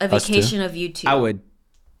like a Us two? vacation of you two.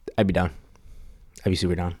 I'd be down. I'd be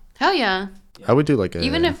super down. Hell yeah. I would do like a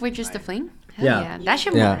Even if we're just a fling. Hell Yeah. yeah. That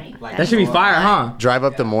should Yeah. be That should be fire, huh? drive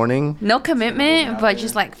up the morning. no commitment, but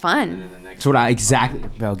just like fun. That's what I exactly.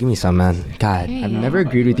 Bro, give me some, man. God, I've never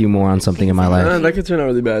agreed with you more on something in my life. That could turn out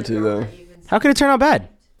really bad too, though. How could it turn out bad?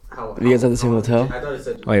 You guys have the same hotel?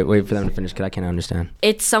 Wait for them to finish, cause I can't understand.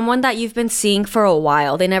 It's someone that you've been seeing for a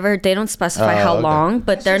while. They don't specify how okay. long,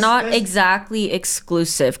 but they're not exactly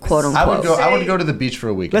exclusive, quote unquote. I would go to the beach for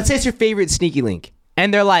a week. Let's say it's your favorite sneaky link,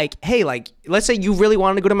 and they're like, hey, like, let's say you really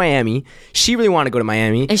wanted to go to Miami. She really wanted to go to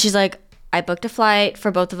Miami. And she's like, I booked a flight for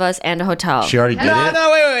both of us and a hotel. She already did No, it.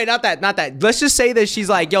 wait, not that. Let's just say that she's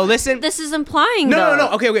like, yo, listen. This is implying No,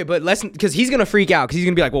 though. Okay, but let's, because he's gonna freak out, because he's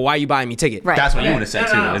gonna be like, well, why are you buying me a ticket? Right. That's what you would have said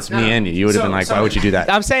too. It's me and you. You would have been like, why would you do that?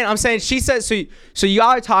 I'm saying she said so y'all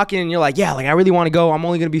are talking and you're like, yeah, like I really want to go. I'm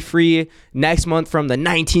only gonna be free next month from the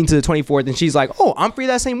 19th to the 24th, and she's like, oh, I'm free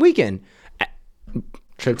that same weekend.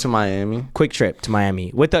 Trip to Miami. Quick trip to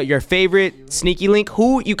Miami with your favorite sneaky link,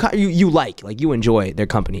 who you like you enjoy their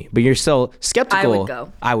company, but you're still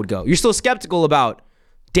skeptical. I would go. You're still skeptical about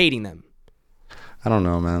dating them. I don't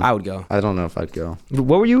know, man. I would go. I don't know if I'd go.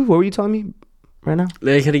 What were you telling me right now?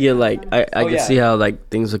 They could get like I could yeah. see how like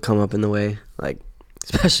things would come up in the way, like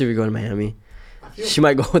especially if you're going to Miami. She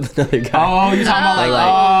might go with another guy. Oh, you're talking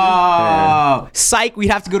about Like, psych.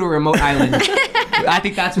 We'd have to go to a remote island. I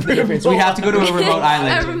think that's the difference. We have to go to a remote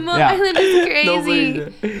island. A remote island is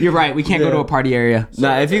crazy. You're right. We can't go to a party area.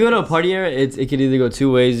 Nah, if you go to a party area, it could either go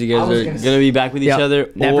two ways. You guys are gonna be back with each Yep.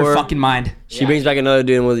 other, Never or fucking mind. she brings back another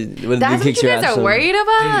dude and with That's what kicks you your guys ass. are worried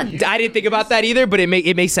about? I didn't think about that either, but it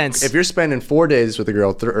makes sense. If you're spending 4 days with a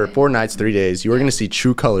girl, or 4 nights, 3 days, you are gonna see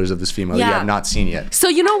true colors of this female you Yeah. have not seen yet. So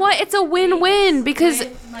you know what? It's a win-win because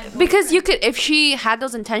you could, if she had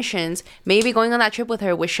those intentions, maybe going on that trip with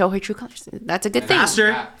her would show her true colors. That's a good thing.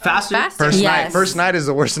 faster. First Yes. first night is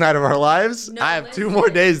the worst night of our lives. I have 2 more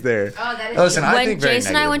days there. Listen, I When think very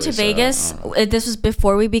Jason and I went to negatively, so, Vegas, this was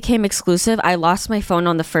before we became exclusive. I lost my phone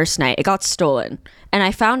on the first night. It got stolen. And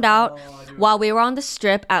I found out while we were on the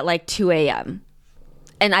strip at like 2 a.m.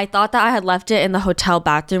 And I thought that I had left it in the hotel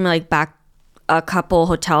bathroom, like back a couple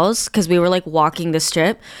hotels, because we were like walking the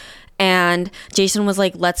strip. And Jason was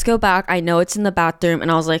like, let's go back. I know it's in the bathroom.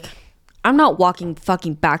 And I was like, I'm not walking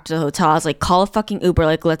fucking back to the hotel. I was like, call a fucking Uber.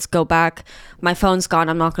 Like, let's go back. My phone's gone.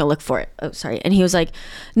 I'm not going to look for it. Oh, sorry. And he was like,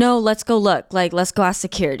 no, let's go look. Like, let's go ask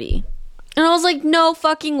security. And I was like, no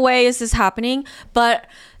fucking way is this happening. But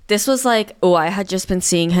this was like, oh, I had just been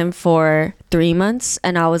seeing him for 3 months.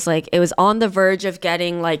 And I was like, it was on the verge of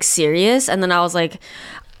getting like serious. And then I was like,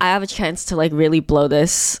 I have a chance to like really blow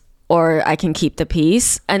this, or I can keep the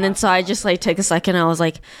peace. And then so I just like took a second. I was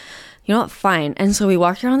like, you know what, fine. And so we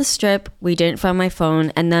walked around the strip. We didn't find my phone.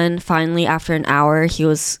 And then finally after an hour, he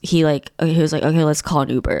was like, okay, let's call an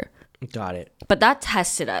Uber. Got it. But that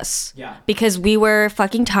tested us. Yeah. Because we were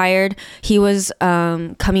fucking tired. He was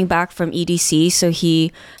coming back from EDC, so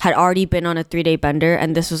he had already been on a 3-day bender,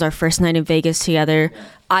 and this was our first night in Vegas together. Yeah.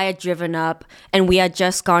 I had driven up, and we had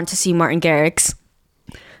just gone to see Martin Garrix.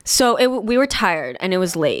 So we were tired, and it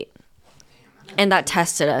was late. And that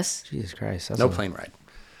tested us. Jesus Christ. no plane ride.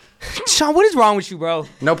 Sean, what is wrong with you, bro?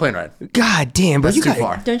 No plane ride. God damn, bro. That's You too got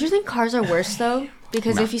far. Don't you think cars are worse, though?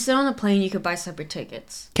 Because if you sit on a plane, you could buy separate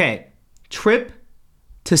tickets. Okay. Trip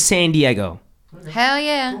to San Diego. Hell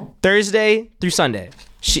yeah. Thursday through Sunday.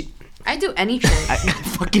 I do any trip. I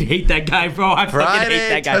fucking hate that guy, bro. I fucking hate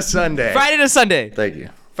that guy. to Sunday. Friday to Sunday. Thank you.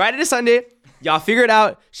 Friday to Sunday. Y'all figure it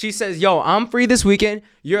out. She says, yo, I'm free this weekend.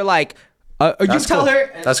 You're like, you That's tell cool.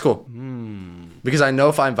 her. That's cool. Because I know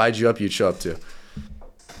if I invite you up, you'd show up too.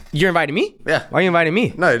 You're inviting me? Yeah. Why are you inviting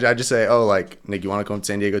me? No, I'd just say, oh, like, Nick, you want to come to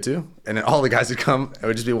San Diego too? And then all the guys would come. It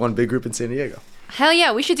would just be one big group in San Diego. Hell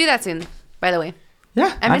yeah, we should do that soon. By the way,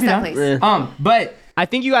 Yeah, I miss that place. But I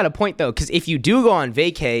think you got a point though, because if you do go on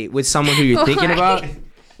vacay with someone who you're thinking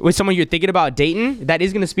about, dating, that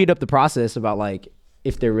is gonna speed up the process about like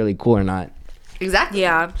if they're really cool or not. Exactly.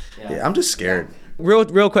 Yeah. Yeah, I'm just scared.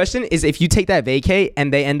 Real question is, if you take that vacay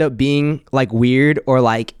and they end up being like weird or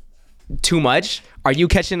like too much, are you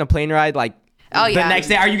catching a plane ride like Oh the yeah. next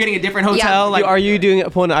day? Are you getting a different hotel? Yeah. Like, Are you doing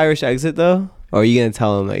it pulling an Irish exit though? Or are you gonna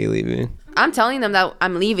tell them that you're leaving? I'm telling them that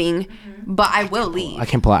I'm leaving, but I will leave. I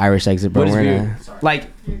can't pull an Irish exit, bro. What is We're weird? like,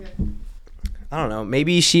 I don't know.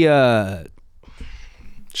 Maybe she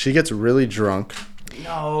She gets really drunk.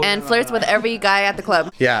 And flirts with every guy at the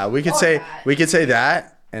club. Yeah, we could say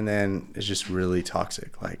that, and then it's just really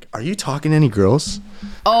toxic. Like, are you talking to any girls?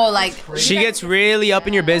 Oh, like she gets really up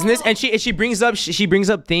in your business, and she brings up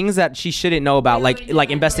things that she shouldn't know about, like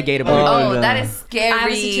investigatively. oh, no. that is scary.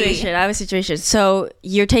 I have a situation. So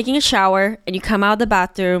you're taking a shower and you come out of the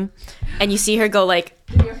bathroom and you see her go like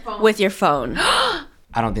with your phone.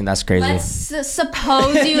 I don't think that's crazy.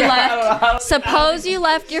 Suppose you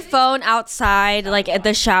left your phone outside, like at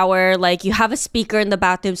the shower, like you have a speaker in the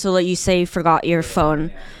bathroom, so that you say you forgot your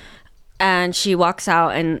phone, and she walks out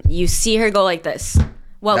and you see her go like this.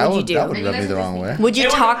 What would you do? That would rub me the wrong way. Would you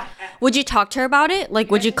talk to her about it?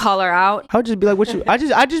 Like, would you call her out? I would just be like, I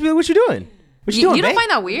just be like, what you doing? What you doing, You don't babe?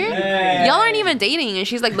 find that weird? Y'all aren't even dating, and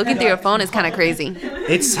she's like looking through your phone. Is kind of crazy.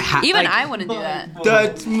 It's Even I wouldn't do that.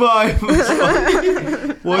 That's my.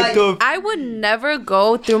 What the? I would never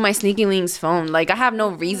go through my sneaky link's phone. Like I have no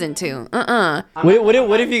reason to. What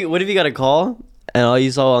if you got a call and all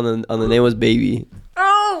you saw on the name was baby?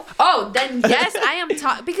 Oh, then yes, I am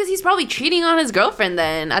because he's probably cheating on his girlfriend.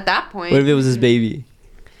 Then at that point, What if it was his baby?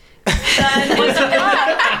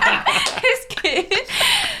 his kid.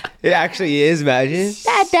 It actually is. Imagine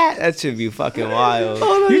that should be fucking wild.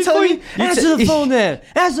 Oh, no, You're telling me? Answer the phone then.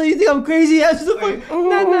 Answer. You think I'm crazy? Answer the phone.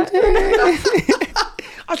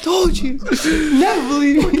 I told you. Never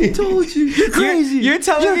believe me. I told you. You're crazy. You're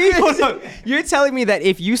telling me? Hold up. You're telling me that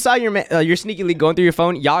if you saw your sneaky link going through your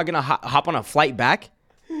phone, y'all are gonna hop on a flight back,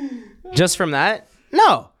 just from that?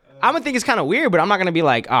 No, I'm gonna think it's kind of weird, but I'm not gonna be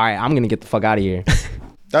like, all right, I'm gonna get the fuck out of here.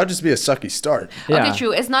 That would just be a sucky start. Yeah. Okay,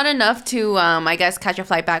 true. It's not enough to, I guess, catch a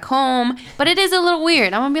flight back home, but it is a little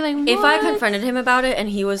weird. I'm gonna be like, what? If I confronted him about it and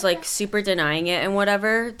he was like super denying it and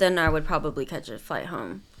whatever, then I would probably catch a flight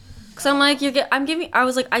home. Cause I'm like, I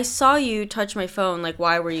was like, I saw you touch my phone. Like,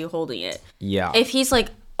 why were you holding it? Yeah. If he's like,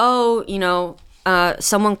 oh,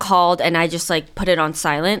 someone called and I just like put it on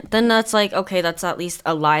silent, then that's like, okay, that's at least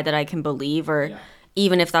a lie that I can believe, or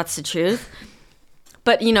even if that's the truth.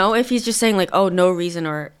 But if he's just saying like, oh, no reason,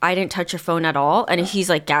 or I didn't touch your phone at all, and if he's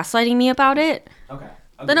like gaslighting me about it,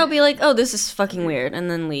 then I'll be like, oh, this is fucking weird, and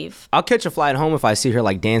then leave. I'll catch a flight home if I see her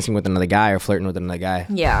like dancing with another guy or flirting with another guy.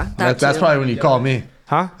 Yeah, That's too. probably when you call me.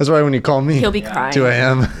 Huh? That's probably when you call me. He'll be crying. 2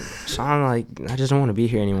 a.m. So I'm like, I just don't want to be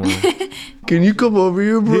here anymore. Can you come over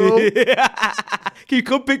here, bro? Can you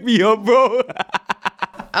come pick me up, bro?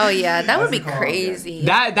 Oh yeah, that would be crazy.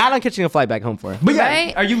 that I'm catching a flight back home for. But yeah,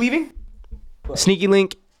 Right? are you leaving? Sneaky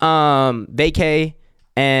link, vacay,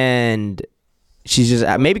 and she's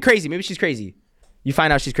just maybe crazy. Maybe she's crazy. You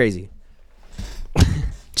find out she's crazy.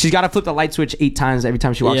 She's got to flip the light switch 8 times every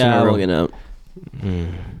time she walks in Yeah, her I'm room. looking up.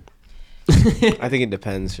 I think it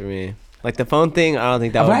depends for me. Like the phone thing, I don't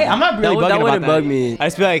think that would. Right? I'm not really bugging that about wouldn't that. bug me. I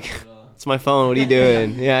just be like, it's my phone. What are you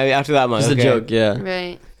doing? Yeah. After that, I'm like, Just okay. a joke, yeah.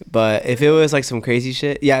 Right. But if it was like some crazy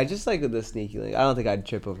shit, yeah, just like the sneaky link. I don't think I'd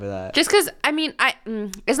trip over that. Just because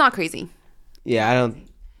it's not crazy. Yeah, I don't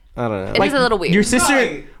know. It is a little weird. Your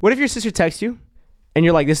sister. What if your sister texts you, and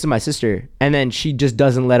you're like, "This is my sister," and then she just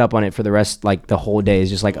doesn't let up on it for the rest, like the whole day.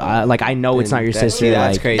 It's just like I know it's not your sister.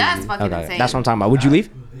 That's like, crazy. That's fucking Okay, insane. that's what I'm talking about. Would you leave?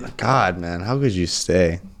 God, man, how could you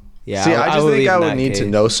stay? Yeah. See, I just would think leave I in would that need to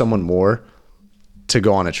case. know someone more to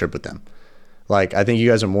go on a trip with them. Like, I think you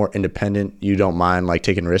guys are more independent. You don't mind like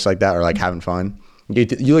taking risks like that or like having fun. You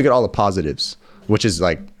look at all the positives, which is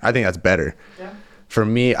like, I think that's better. Yeah. For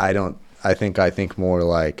me, I don't. I think more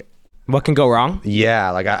like, What can go wrong?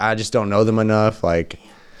 yeah, like I just don't know them enough. Like,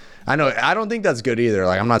 I don't think that's good either.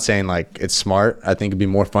 Like, I'm not saying like it's smart. I think it'd be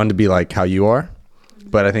more fun to be like how you are.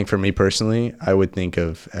 But I think for me personally, I would think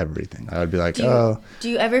of everything. I would be like, Do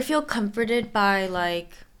you ever feel comforted by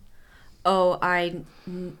like, oh,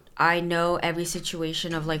 I know every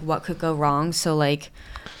situation of like what could go wrong, so like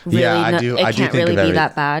really yeah, I do. it I do can't think really of be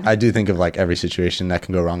that bad. I do think of like every situation that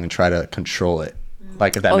can go wrong and try to control it.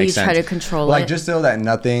 Like if that Oh, makes you sense. try to control like it? just so that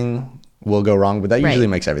nothing will go wrong, but that usually Right.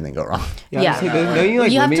 makes everything go wrong. Yeah. Don't you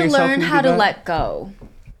like You have limit to yourself learn when you how do to that? let go.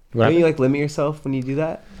 Don't you like limit yourself when you do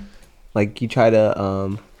that? Like you try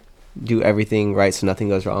to do everything right so nothing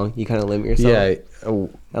goes wrong. You kind of limit yourself. Yeah, oh,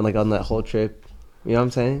 And like on that whole trip, you know what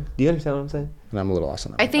I'm saying? Do you understand what I'm saying? and I'm a little lost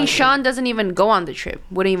on that. I think Sean doesn't even go on the trip.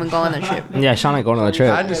 Wouldn't even go on the trip. Yeah, Sean ain't going on the trip.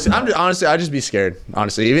 I'm just honestly, I'd just be scared.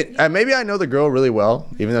 Honestly, even maybe I know the girl really well,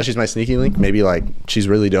 even though she's my sneaky link. Maybe like she's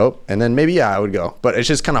really dope, and then maybe I would go. But it's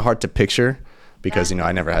just kind of hard to picture because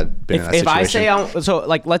I never had been in that If situation. I say so,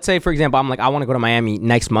 like, let's say for example, I'm like, I want to go to Miami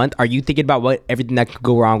next month. Are you thinking about what everything that could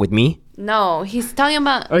go wrong with me? No, he's talking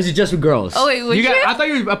about. Or is it just with girls? Oh, wait, would you? I thought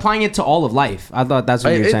you were applying it to all of life. I thought that's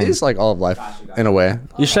what you were it saying. is like all of life in a way.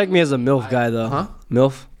 You strike me as a MILF guy, though. Huh?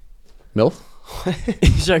 MILF? MILF. You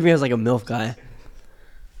strike me as like a MILF guy.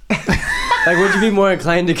 Like, would you be more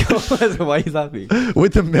inclined to go? Why are you laughing?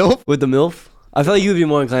 With the MILF? With the MILF? I feel like you would be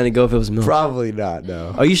more inclined to go if it was MILF. Probably not.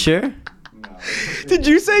 No. Are you sure? Did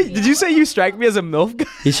you say you strike me as a MILF guy?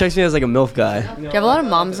 He strikes me as like a MILF guy. Do you have a lot of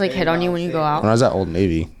moms like hit on you when you go out? When I was at Old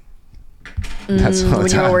Navy. That's all the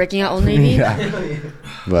When you were time. working at Old Navy? Yeah.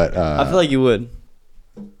 But I feel like you would.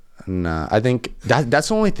 nah, I think that's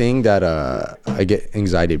the only thing that I get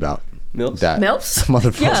anxiety about. MILFs? That MILFs?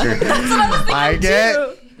 motherfucker. That's what I was thinking I get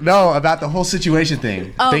too. no about the whole situation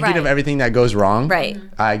thing. Oh, Thinking of right. everything that goes wrong. Right.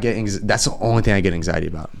 I get that's the only thing I get anxiety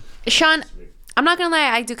about. Sean, I'm not gonna lie,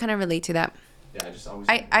 I do kind of relate to that. Yeah, I just always.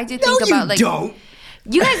 I do think about like. don't.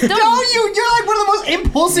 You guys don't. You're like one of the most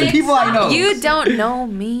impulsive people I know. You don't know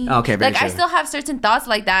me. Okay, very like I true. still have certain thoughts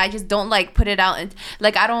like that. I just don't like put it out and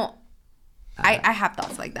like I don't. I have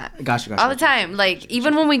thoughts like that. Gotcha. All the time. Like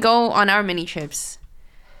even when we go on our mini trips,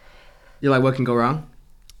 You're like, what can go wrong?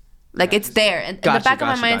 like it's there, and in the Gotcha, back of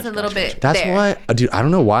my gotcha, mind's gotcha, a little bit. That's there. why, dude. I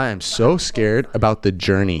don't know why I'm so scared about the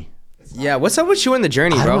journey. Yeah. What's up with you and the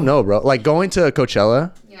journey, bro? I don't know, bro. Like going to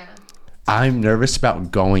Coachella. I'm nervous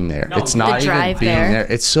about going there. It's not The even drive being there. there.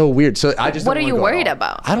 It's so weird. So I just. What don't are wanna you go at worried all.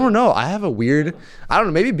 about? I don't know. I have a weird. I don't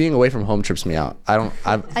know. Maybe being away from home trips me out. I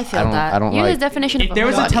I feel don't, that. I don't You're like. his definition. If of there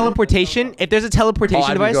was a homebody. teleportation, Oh,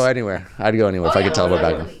 I'd device, go anywhere. I'd go anywhere if I could teleport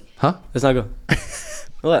back. Huh? Let's not go.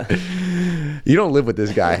 What? You don't live with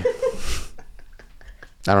this guy.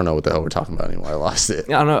 I don't know what the hell we're talking about anymore. I lost it.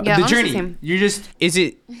 I don't know. Yeah, the honestly, journey. same.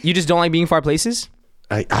 You just don't like being far places?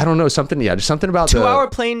 I don't know something. Yeah, just something about 2 hour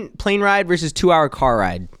plane ride versus 2 hour car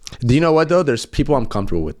ride. Do you know what though? There's people I'm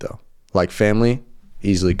comfortable with though, like family,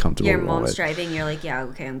 easily comfortable. Your with. mom's driving, you're like, yeah,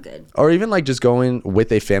 okay, I'm good. Or even like just going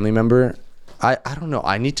with a family member. I don't know.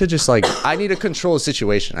 I need to just like I need to control the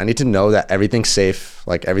situation. I need to know that everything's safe.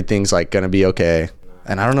 Like everything's like gonna be okay.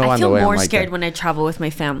 And I don't know why I I'm the feel way more I'm like scared that. when I travel with my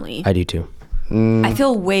family. I do too. I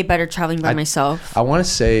feel way better traveling by myself. I want to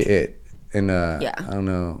say it in Yeah. I don't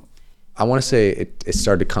know. I want to say it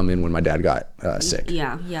started to come in when my dad got sick.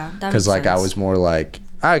 Yeah. That Because makes like I sense. was more like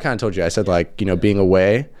I kind of told you. I said like being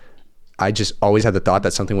away. I just always had the thought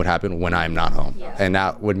that something would happen when I'm not home, and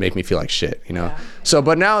that would make me feel like shit, So,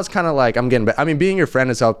 but now it's kind of like I'm getting. I mean, being your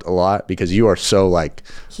friend has helped a lot because you are so like,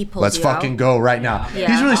 He pulls let's you fucking out. go right now.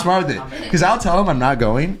 Yeah. He's really smart with it because I'll tell him I'm not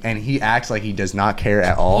going, and he acts like he does not care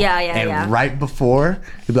at all. Yeah, And yeah. right before,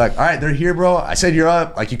 he'd be like, "All right, they're here, bro. I said you're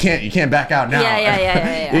up. Like you can't back out now."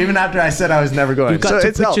 Yeah. Even after I said I was never going. You got so to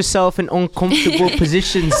it's put helped. yourself in uncomfortable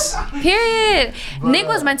positions. Period. Nick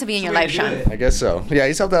was meant to be in your life, Sean. I guess so. Yeah,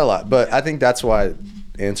 he's helped out a lot. But I think that's why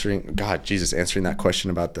answering that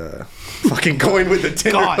question about the fucking going with the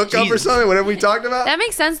Tinder God, hookup or Jesus. something, whatever we talked about. That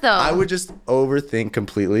makes sense though. I would just overthink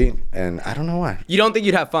completely, and I don't know why. You don't think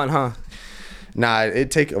you'd have fun, huh? Nah,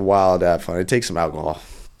 it'd take a while to have fun. It'd take some alcohol.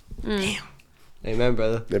 Amen,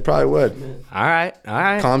 brother. It probably would. All right.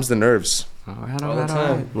 Calms the nerves. All right. All the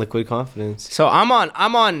time. Liquid confidence. So I'm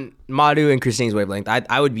on Madu and Christine's wavelength.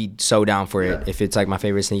 I would be so down for it if it's like my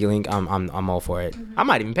favorite sneaky link. I'm all for it. I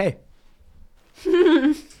might even pay.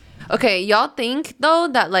 Okay, y'all think though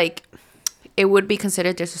that like it would be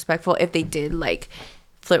considered disrespectful if they did like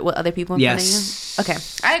flirt with other people in Yes. front of you?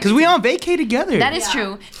 Okay, Because we on vacay together. that is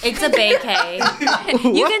true. It's a vacay.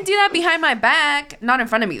 You can do that behind my back, not in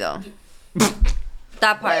front of me though,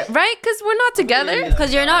 That part. right? Because we're not together.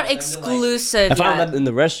 Because you're not exclusive If I'm yet. in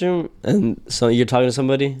the restroom and so you're talking to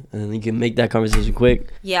somebody and you can make that conversation quick.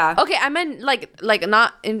 Yeah. Okay, I meant like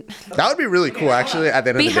not in That would be really cool, actually. At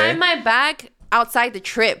the end of the day, behind my back outside the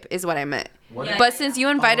trip is what I meant. But since you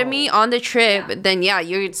invited me on the trip, then yeah,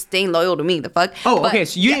 you're staying loyal to me. The fuck. Oh, But- okay.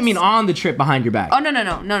 So you didn't mean on the trip behind your back. Oh no. Okay,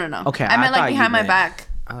 I meant I thought like behind you my meant- back,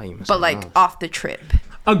 I thought you meant but something like else. off the trip.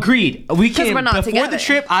 Agreed. We can. we're not before together. the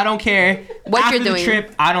trip, I don't care. What After you're doing. the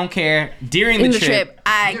trip, I don't care. During In the the trip,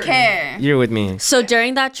 I care. you're with me. So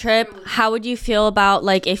during that trip, how would you feel about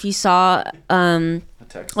like if you saw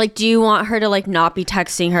text. Like, do you want her to like not be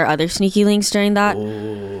texting her other sneaky links during that?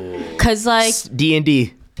 Cause like,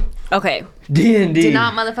 D&D. okay, D&D. Do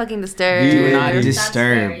not motherfucking disturb. Do not That's disturb.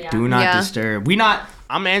 fair, yeah. Do not Yeah. disturb.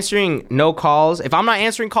 I'm answering no calls. If I'm not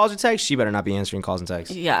answering calls or texts, she better not be answering calls and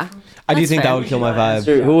texts. yeah. I do That's think fair. that would kill my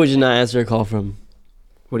vibe. Who would you not answer a call from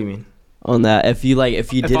What do you mean? on that? If you If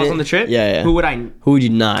didn't. I was on the trip? Yeah, yeah. Who would I? Who would you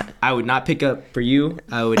not? I would not pick up for you.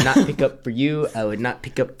 I would not pick up for you. I would not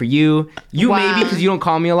pick up for you. You Wow. maybe because you don't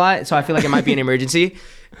call me a lot, so I feel like it might be an emergency.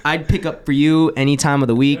 I'd pick up for you any time of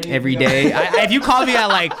the week, every day. If you called me at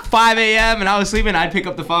like 5 a.m. and I was sleeping, I'd pick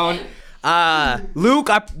up the phone. Luke,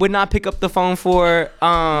 I would not pick up the phone for.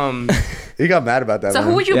 You got mad about that. So man.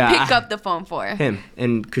 who would you Yeah. pick up the phone for? Him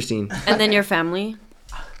and Christine. And then your family.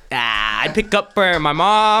 I'd pick up for my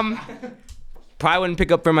mom. Probably wouldn't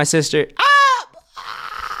pick up for my sister.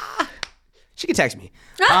 She could text me.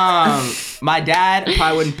 My dad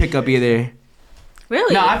probably wouldn't pick up either.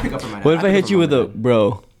 Really? No, I'd pick up for my dad. What if I'd I pick hit up you for with my a dad.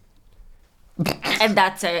 bro? And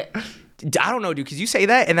that's it. I don't know, dude, because you say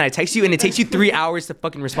that and then I text you and it takes you 3 hours to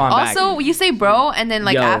fucking respond back. Also, you say bro, and then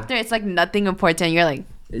like Yo. after it's like nothing important. You're like,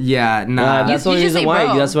 Yeah, nah. That's the you only just reason say why.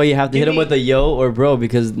 bro. That's why you have to hit him with a yo or bro,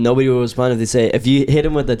 because nobody will respond if they say. If you hit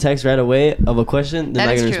him with a text right away of a question, they're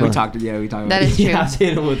That not is gonna true. respond. we talked about that it. is You true. have to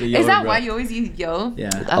hit him with a yo. Is that or bro. why you always use yo?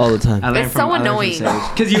 Yeah. All the time? It's so annoying.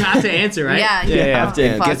 Because you have to answer, right? Yeah, Yeah, you have to.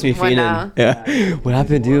 It fuck, gets me what feeling. now? Yeah. What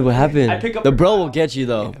happened, dude? What happened? I pick up The for bro Kyle. will get you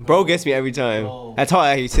though. Bro gets me every time. That's how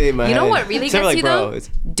I say it in my You know head. what really Except gets for, you bro, though? it's-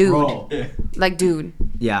 Dude, like dude,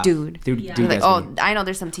 Yeah. dude. Dude, Yeah. dude Like, gets oh, me. I know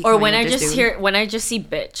there's some T. Or coming when with I this just dude. when I just see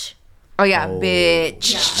bitch. Oh yeah,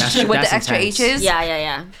 bitch. That's- With that's the extra intense. H's. Yeah, yeah,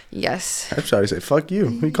 yeah. Yes. I'm sorry to say, fuck you.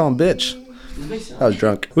 Who you calling bitch? I was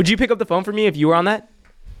drunk. Would you pick up the phone for me if you were on that?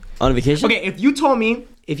 On vacation? Okay, if you told me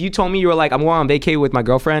you were like, I'm going on vacay with my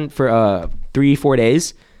girlfriend for 3-4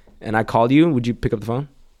 days, and I called you, would you pick up the phone?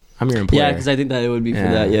 I'm your employer. Yeah, because I think that it would be for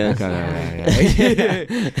that. Yeah. Okay.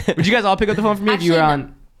 Would you guys all pick up the phone for me if you were Actually,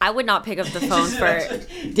 on? I would not pick up the phone for.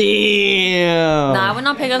 Damn. No, I would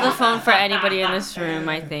not pick up the phone for anybody in this room.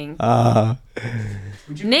 I think.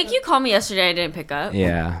 Nick, you called me yesterday. I didn't pick up.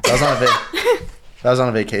 Yeah. That was on that was on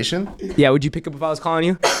a vacation. Yeah. Would you pick up if I was calling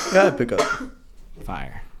you? Yeah, I'd pick up.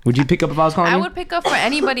 Fire. Would you pick up if I was calling I you? would pick up for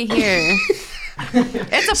anybody here.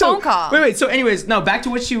 It's a phone call. Wait. So, anyways, no. Back to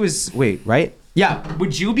what she was. Wait. Right? Yeah.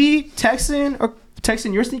 Would you be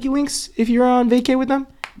texting your sneaky links if you're on vacay with them?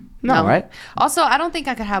 No, right? Also, I don't think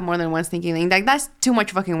I could have more than one sneaky link. Like that's too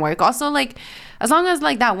much fucking work. Also, like as long as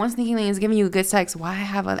like that one sneaky link is giving you good sex, why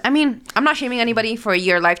have a? I mean, I'm not shaming anybody for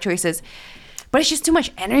your life choices, but it's just too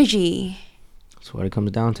much energy. That's what it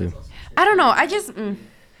comes down to. I don't know. I just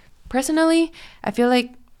personally, I feel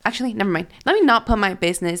like actually, never mind. Let me not put my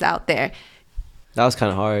business out there. That was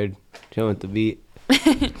kind of hard. Chill with the beat.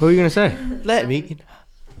 What were you gonna say? Let me.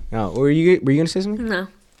 No. Were you gonna say something? No.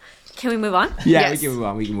 Can we move on? Yeah. Yes. We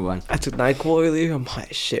can move on. I took NyQuil earlier. I'm high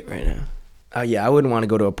as shit right now. Yeah. I wouldn't want to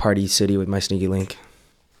go to a party city with my sneaky link.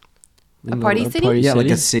 A party city? Yeah, like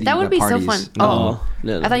a city. That would be so parties. fun. No. Oh.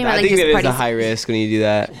 No. I thought you meant I like think just that is a parties. high risk when you do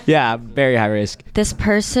that. Yeah, very high risk. This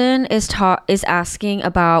person is asking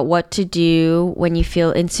about what to do when you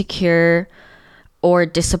feel insecure or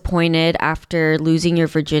disappointed after losing your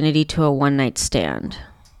virginity to a one-night stand.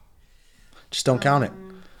 Just don't count it.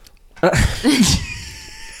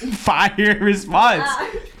 Fire response.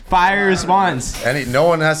 Fire response. No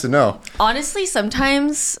one has to know. Honestly,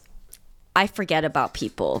 sometimes I forget about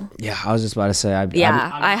people. Yeah, I was just about to say.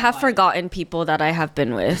 I have forgotten people that I have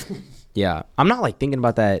been with. Yeah, I'm not like thinking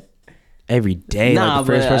about that every day. Nah, like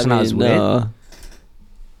the first but, person I was with. no.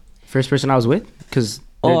 First person I was with, because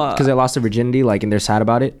Oh, they lost their virginity, like, and they're sad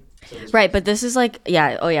about it. Right, but this is like, this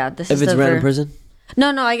If is it's the random person?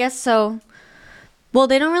 No, I guess so. Well,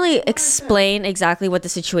 they don't really explain exactly what the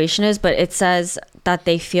situation is, but it says that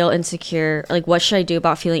they feel insecure. Like, what should I do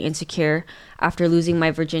about feeling insecure after losing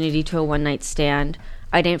my virginity to a one-night stand?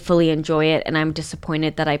 I didn't fully enjoy it, and I'm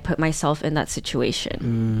disappointed that I put myself in that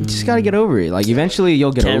situation. You just gotta get over it. Like, eventually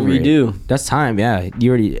you'll get Can't over redo. it. That's time, yeah.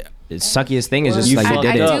 You already... Suckiest thing is just You like you fucked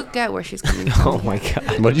did I it. do get where she's coming from. Oh my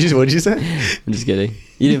god. What'd you say? I'm just kidding.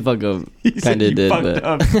 You didn't fuck up. Kind of did,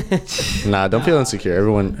 but Nah, don't feel insecure.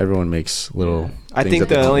 Everyone makes little. I things think that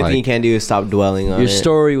they the don't only thing you like. can do is stop dwelling on your it.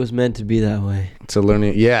 story was meant to be that way. It's a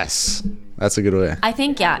learning. Yes, that's a good way. I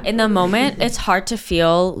think, in the moment, it's hard to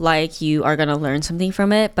feel like you are going to learn something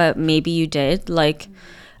from it, but maybe you did. Like,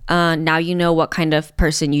 now you know what kind of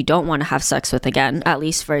person you don't want to have sex with again, at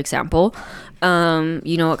least for example.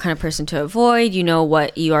 You know what kind of person to avoid. You know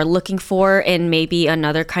what you are looking for in maybe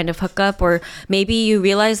another kind of hookup, or maybe you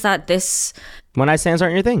realize that this, One night stands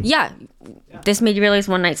aren't your thing. yeah, this made you realize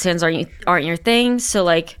one night stands aren't your thing. So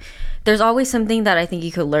like, there's always something that I think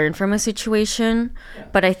you could learn from a situation.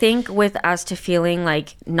 But I think as to feeling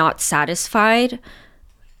like not satisfied,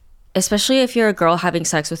 especially if you're a girl having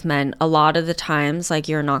sex with men, a lot of the times like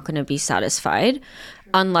you're not going to be satisfied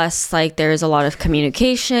unless like there's a lot of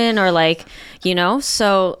communication or like, you know,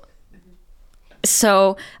 so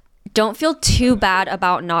don't feel too bad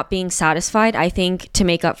about not being satisfied. I think to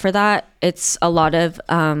make up for that, it's a lot of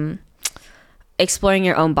exploring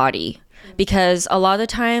your own body. Because a lot of the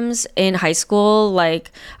times in high school,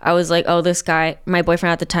 like I was like, oh, this guy, my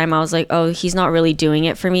boyfriend at the time, I was like, oh, he's not really doing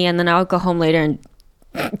it for me. And then I would go home later and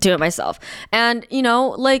do it myself. And, you know,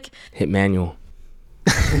 like... Hit manual.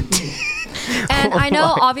 And I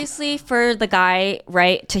know obviously for the guy,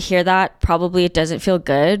 right, to hear that, probably it doesn't feel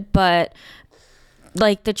good. But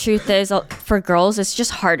like the truth is for girls, it's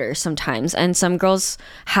just harder sometimes. And some girls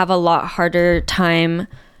have a lot harder time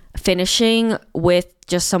finishing with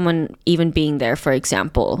just someone even being there, for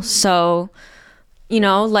example. So, you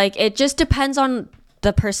know, like it just depends on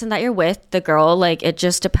the person that you're with, the girl. Like it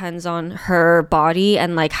just depends on her body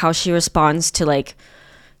and like how she responds to like,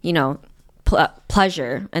 you know,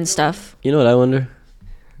 pleasure and stuff. You know what I wonder?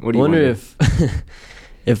 What do you wonder wonder?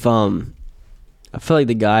 if I feel like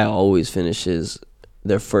the guy always finishes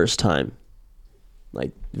their first time.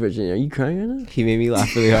 Like, Virginia, are you crying right now? He made me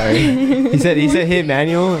laugh really hard. he said hit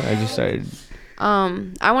manual. I just started.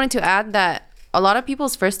 I wanted to add that a lot of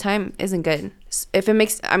people's first time isn't good. If it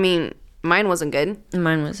makes, I mean, mine wasn't good.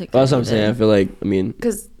 Mine was like, Well, that's what I'm saying. I feel like,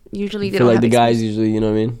 Because usually I they feel don't like the have guys experience. usually, you know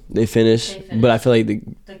what I mean? They finish. But I feel like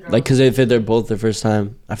like, because if they're both their first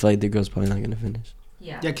time, I feel like the girl's probably not going to finish.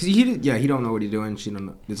 Yeah, because he don't know what he's doing. She don't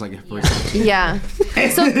know. It's like a first. Yeah.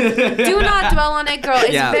 So do not dwell on it, girl.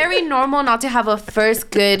 It's Yeah. very normal not to have a first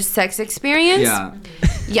good sex experience. Yeah.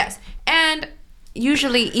 Yes. And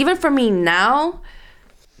usually, even for me now,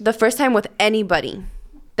 the first time with anybody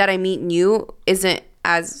that I meet new is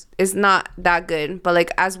not that good. But like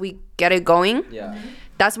as we get it going,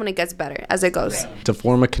 that's when it gets better as it goes. To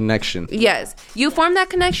form a connection. Yes. You form that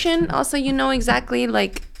connection. Also, you know exactly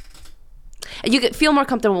like you feel more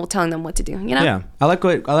comfortable telling them what to do, you know? Yeah, I like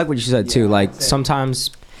what you said too. Like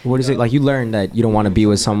sometimes, what is it like? You learn that you don't want to be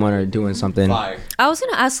with someone or doing something. I was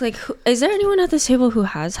gonna ask, like, is there anyone at this table who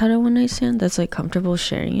has had a one night stand that's like comfortable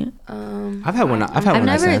sharing it? I've had one. I've had I've one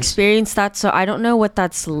night never stands. experienced that, so I don't know what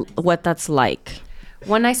that's like.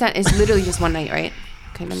 One night stand is literally just one night, right?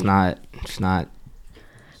 Okay, It's not.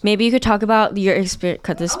 Maybe you could talk about your experience.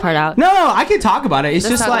 Cut this part out. No, I can talk about it. It's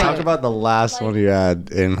Let's just talk like about Talk about the last one you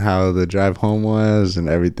had and how the drive home was and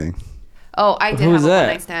everything. Oh, I did Who have was a that? one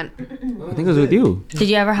night stand. I think it was with you. Did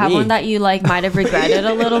you ever have Me. one that you like might have regretted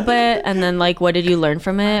a little bit, and then like what did you learn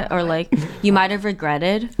from it, or like you might have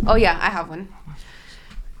regretted? Oh yeah, I have one.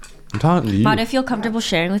 I'm talking to you. But I feel comfortable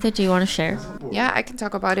sharing with it. Do you want to share? Yeah, I can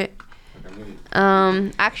talk about it.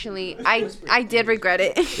 Actually, I did regret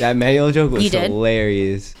it. That manual joke was You did?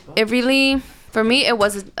 hilarious. It really, for me, it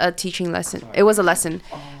was a teaching lesson. It was a lesson.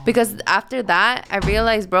 Because after that, I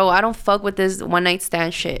realized, bro, I don't fuck with this one night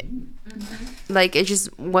stand shit. Like, it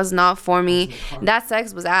just was not for me. That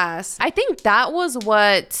sex was ass. I think that was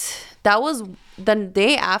the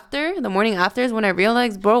day after, the morning after is when I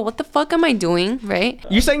realized, bro, what the fuck am I doing, right?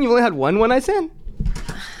 You're saying you only had one night stand?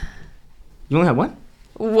 You only had one?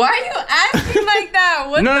 Why are you acting like that?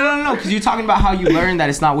 What No. Because you're talking about how you learned that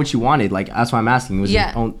it's not what you wanted. Like that's why I'm asking. Was it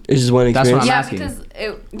Yeah. It's just one That's what experience. I'm Yeah,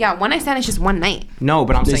 asking. because one night stand is just one night. No,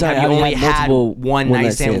 but I'm They saying said have you how only you had had multiple one one-night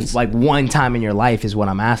night stand, stands. like one time in your life is what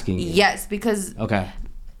I'm asking you. Yes, because Okay.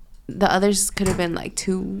 the others could have been like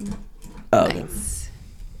two nights.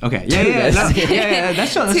 Okay. Yeah.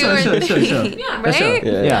 That's true. Two or three. Right?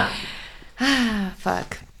 Yeah.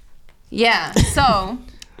 Fuck. Yeah. So,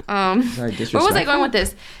 where was I going with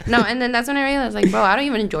this? No, and then that's when I realized, like, bro, I don't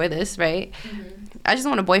even enjoy this, right? I just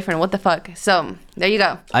want a boyfriend. What the fuck? So there you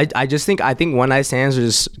go. I think one night stands are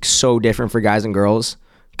just so different for guys and girls.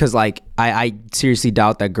 Cause like I seriously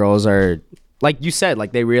doubt that girls are like you said,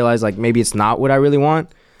 like they realize like maybe it's not what I really want.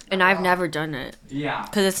 And I've never done it. Yeah.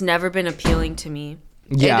 Because it's never been appealing to me.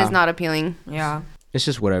 Yeah. It is not appealing. Yeah. It's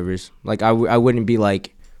just whatever's. Like I wouldn't be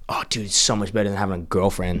like, oh dude, it's so much better than having a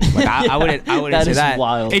girlfriend. Like I wouldn't That say is that.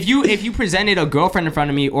 wild. If you presented a girlfriend in front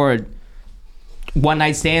of me or one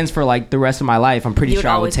night stands for like the rest of my life, I'm pretty You would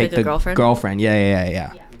sure I would always take pick a the girlfriend?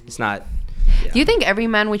 Yeah. It's not. Do you think every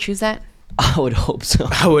man would choose that? I would hope so.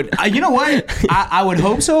 I would. You know what? I would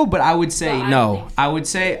hope so, but I would say no. I would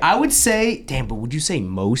say. Damn, but would you say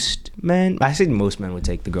most men? I said most men would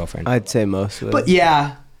take the girlfriend. I'd say most of it. But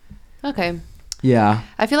yeah, Okay. Yeah.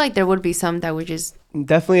 I feel like there would be some that would just.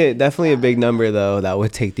 Definitely a big number though that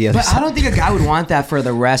would take the other But side. I don't think a guy would want that for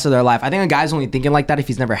the rest of their life. I think a guy's only thinking like that if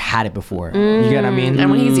he's never had it before. You get what I mean? And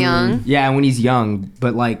when he's young. Yeah, and when he's young.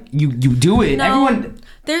 But like you do it. No, Everyone.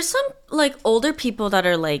 there's some like older people that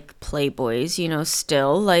are like playboys, you know,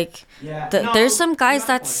 still like Yeah. there's some guys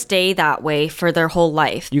that stay that way for their whole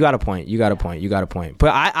life. You got a point. But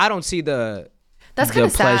I don't see the That's kind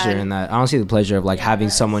of pleasure sad. in that. I don't see the pleasure of like having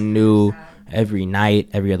someone new every night,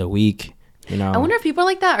 every other week. You know. I wonder if people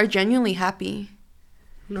like that are genuinely happy.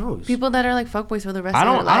 Who knows? People that are like fuckboys for the rest I of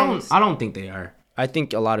don't. their I lives. don't. I don't think they are. I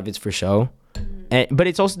think a lot of it's for show, but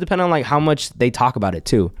it's also dependent on like how much they talk about it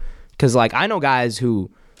too. Because like I know guys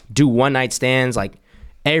who do one night stands like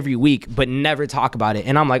every week, but never talk about it,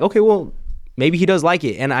 and I'm like, okay, well, maybe he does like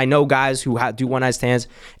it. And I know guys who do one night stands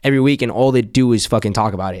every week, and all they do is fucking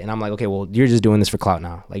talk about it. And I'm like, okay, well, you're just doing this for clout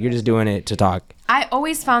now. Like you're just doing it to talk. I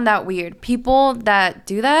always found that weird. People that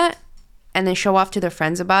do that and then show off to their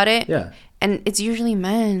friends about it. Yeah. And it's usually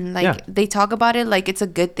men. Like, Yeah. they talk about it like it's a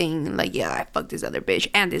good thing. Like, yeah, I fucked this other bitch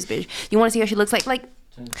and this bitch. You want to see how she looks like? Like,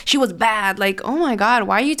 she was bad. Like, oh my God,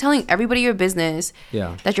 why are you telling everybody your business?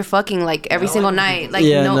 Yeah. That you're fucking, like, every single night? Like,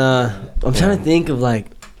 Yeah, no. nah. I'm trying to think of like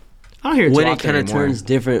I don't hear it when too it often kind of anymore. turns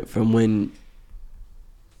different from when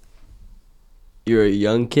you're a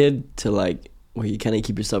young kid to like where you kind of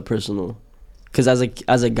keep yourself personal. Because as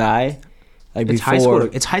a guy, like It's before,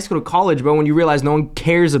 high school to college, bro. When you realize no one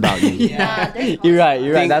cares about you. you're right. You're right.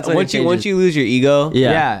 Think That's when once you lose your ego,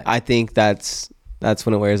 Yeah. I think that's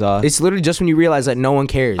when it wears off. It's literally just when you realize that no one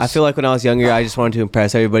cares. I feel like when I was younger, I just wanted to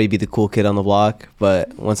impress everybody, be the cool kid on the block.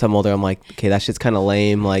 But once I'm older, I'm like, okay, that shit's kind of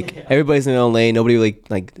lame. Like everybody's in their own lane. Nobody really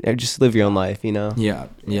like just live your own life, you know? Yeah.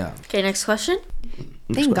 Yeah. Okay, next question.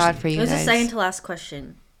 Thank God for It you was the guys. second to last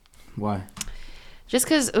question. Why? Just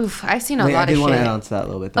because, oof, I've seen a Wait, I lot did of want to shit. add on to that a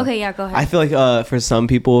little bit. Though. Okay, yeah, go ahead. I feel like for some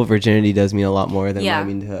people, virginity does mean a lot more than Yeah. what I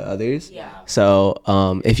mean to others. Yeah. So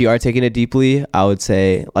if you are taking it deeply, I would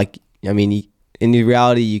say, like, I mean, in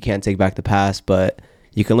reality, you can't take back the past, but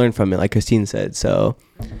you can learn from it, like Christine said. So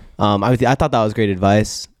I thought that was great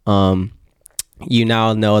advice. You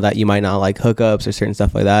now know that you might not like hookups or certain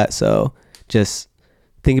stuff like that. So just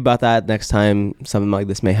think about that next time something like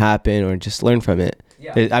this may happen, or just learn from it.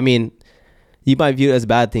 Yeah. I mean, you might view it as a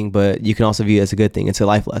bad thing, but you can also view it as a good thing. It's a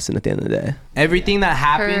life lesson at the end of the day. Everything that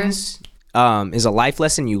happens is a life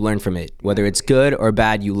lesson. You learn from it, whether it's good or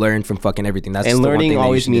bad. You learn from fucking everything. That's And the one learning thing that you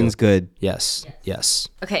always should do. means good. Yes. Yes.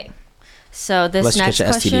 Okay. So this Let's next catch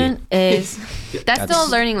a STD. question is That's still a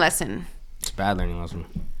learning lesson. It's a bad learning lesson.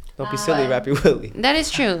 Don't be silly, Rappy Willie. That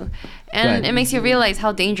is true. And ahead. it makes you realize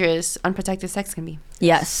how dangerous unprotected sex can be.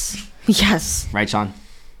 yes. Yes. Right, Sean?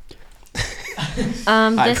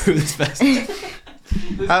 I This approve this best.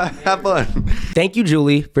 Have fun. Thank you,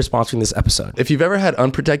 Julie, for sponsoring this episode. If you've ever had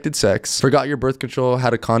unprotected sex, forgot your birth control,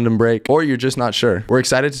 had a condom break, or you're just not sure, we're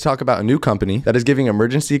excited to talk about a new company that is giving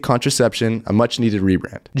emergency contraception a much needed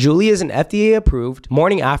rebrand. Julie is an FDA-approved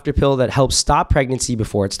morning after pill that helps stop pregnancy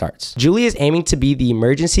before it starts. Julie is aiming to be the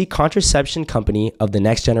emergency contraception company of the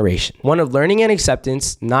next generation. One of learning and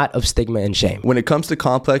acceptance, not of stigma and shame. When it comes to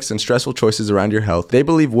complex and stressful choices around your health, they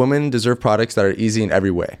believe women deserve products that are easy in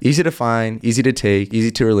every way. Easy to find, easy to take,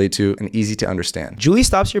 easy to relate to, and easy to understand. Julie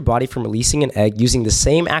stops your body from releasing an egg using the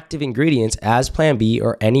same active ingredients as Plan B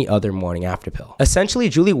or any other morning after pill. Essentially,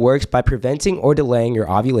 Julie works by preventing or delaying your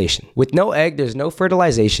ovulation. With no egg, there's no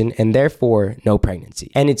fertilization and therefore no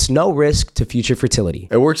pregnancy. And it's no risk to future fertility.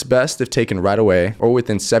 It works best if taken right away or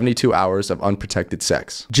within 72 hours of unprotected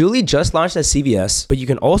sex. Julie just launched at CVS, but you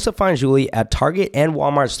can also find Julie at Target and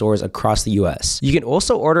Walmart stores across the US. You can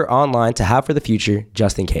also order online to have for the future,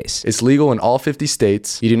 just in case. It's legal in all 50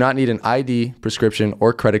 states. You do not need an ID, prescription,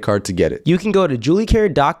 or credit card to get it. You can go to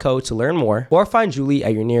juliecare.co to learn more or find Julie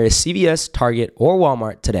at your nearest CVS, Target, or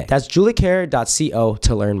Walmart today. That's juliecare.co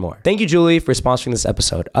to learn more. Thank you, Julie, for sponsoring this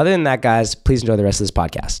episode. Other than that, guys, please enjoy the rest of this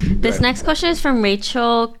podcast. This next question is from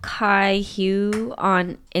Rachel Kai Hugh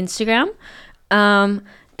on Instagram.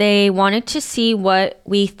 They wanted to see what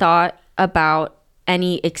we thought about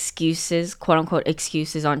any excuses, quote unquote,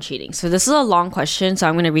 excuses on cheating. So this is a long question, so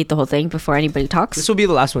I'm going to read the whole thing before anybody talks. This will be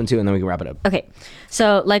the last one, too, and then we can wrap it up. Okay,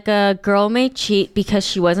 so like a girl may cheat because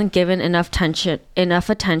she wasn't given enough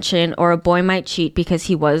attention, or a boy might cheat because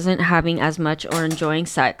he wasn't having as much or enjoying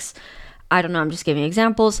sex. I don't know, I'm just giving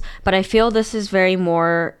examples, but I feel this is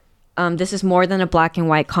this is more than a black and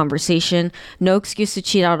white conversation. No excuse to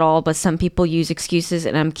cheat at all, but some people use excuses,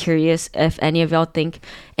 and I'm curious if any of y'all think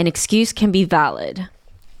an excuse can be valid.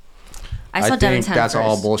 I saw Devin's think hand that's first.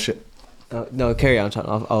 all bullshit. No, carry on,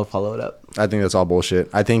 Sean. I'll follow it up. I think that's all bullshit.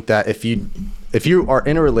 I think that if you are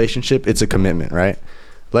in a relationship, it's a commitment, right?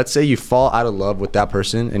 Let's say you fall out of love with that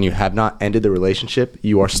person and you have not ended the relationship,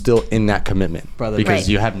 you are still in that commitment, Brother. because Right.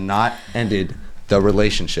 you have not ended the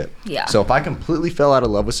relationship. Yeah. So if I completely fell out of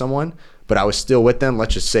love with someone, but I was still with them,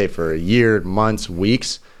 let's just say for a year, months,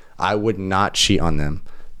 weeks, I would not cheat on them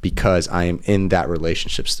because I am in that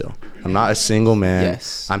relationship still. I'm not a single man.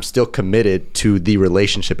 Yes. I'm still committed to the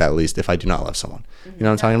relationship, at least if I do not love someone. You know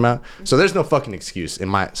what I'm talking about? So there's no fucking excuse in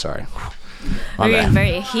my, sorry. My We're getting bad.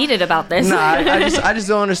 very heated about this. Nah, I just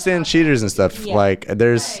don't understand cheaters and stuff. Yeah. Like,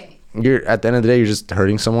 you're at the end of the day, you're just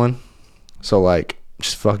hurting someone. So like,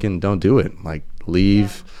 just fucking don't do it. Like,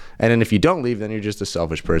 leave. And then if you don't leave, then you're just a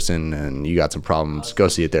selfish person and you got some problems. Go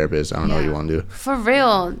see a therapist. I don't know what you want to do. For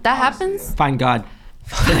real, that happens. Find God.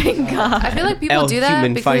 I feel like people El do that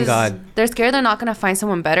human, find because God. they're scared they're not gonna find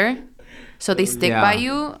someone better, so they stick Yeah. by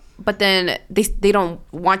you. But then they don't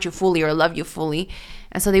want you fully or love you fully,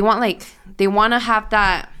 and so they want to have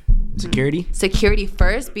that security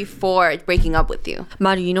first before breaking up with you.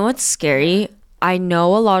 Madu, you know what's scary? I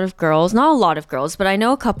know a lot of girls, not a lot of girls, but I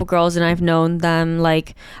know a couple girls, and I've known them,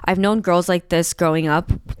 like, I've known girls like this growing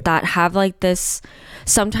up that have like this,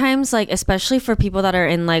 sometimes, like, especially for people that are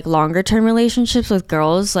in like longer term relationships with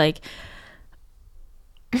girls, like,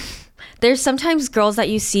 there's sometimes girls that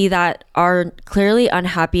you see that are clearly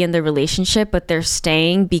unhappy in their relationship, but they're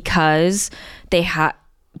staying because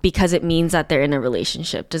because it means that they're in a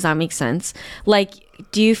relationship. Does that make sense? Like,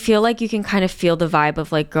 do you feel like you can kind of feel the vibe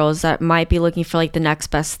of like girls that might be looking for like the next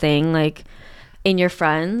best thing, like in your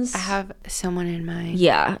friends? I have someone in mind.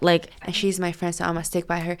 Yeah, like, And she's my friend, so I'm gonna stick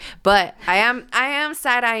by her. But I am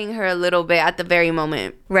side-eyeing her a little bit at the very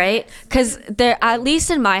moment. right? Because there, at least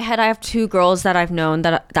in my head, I have two girls that I've known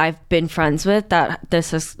that I've been friends with that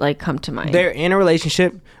this has like come to mind. They're in a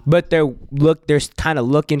relationship, but they're kind of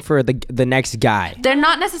looking for the next guy. They're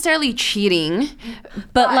not necessarily cheating.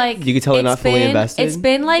 But like, You can tell they're it's not fully invested? It's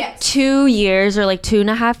been like 2 years or like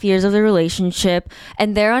 2.5 years of the relationship,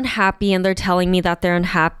 and they're unhappy, and they're telling me that they're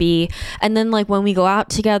unhappy. And then like when we go out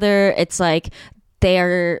together, it's like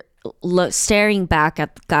they're staring back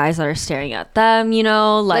at the guys that are staring at them. You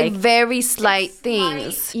know, Like very slight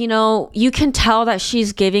things. you know, you can tell that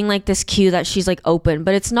she's giving like this cue that she's like open,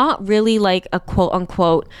 but it's not really like a quote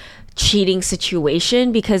unquote cheating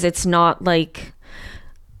situation, because it's not like,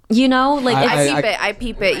 you know, like I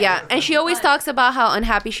peep it, yeah. And she always talks about how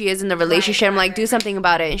unhappy she is in the relationship. I'm like, do something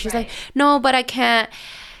about it. And she's like, no, but I can't.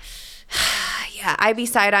 Yeah, I be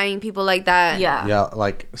side-eyeing people like that. yeah. Yeah,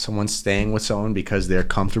 like someone's staying with someone because they're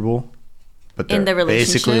comfortable, but they're In the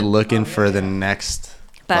basically relationship? looking for the next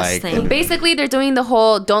Best like, thing. Basically, they're doing the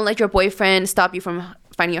whole don't let your boyfriend stop you from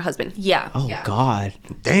finding your husband. Yeah. Oh God.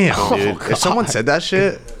 Damn, dude. If someone said that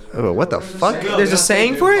shit, oh, what the fuck? There's a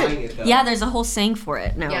saying for it? Yeah, there's a whole saying for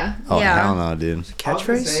it now. Yeah. Oh, Yeah. hell no, dude.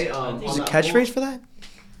 Catchphrase? Is it catchphrase for that?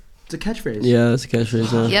 It's a catchphrase. Yeah, that's a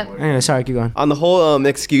catchphrase. Yep. Anyway, sorry, keep going. On the whole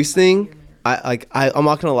excuse thing, I'm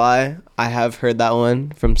not gonna lie. I have heard that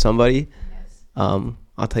one from somebody.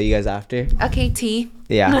 I'll tell you guys after. Okay, T.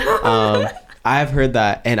 Yeah. I have heard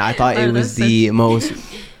that, and I thought it was the most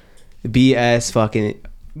BS fucking.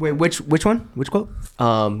 Wait, which one? Which quote?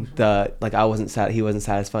 He wasn't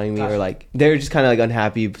satisfying me, or like they were just kind of like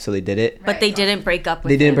unhappy, so they did it. But they didn't break up with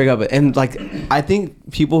They didn't him. break up, and like I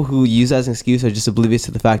think people who use that as an excuse are just oblivious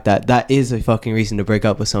to the fact that that is a fucking reason to break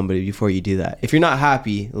up with somebody before you do that. If you're not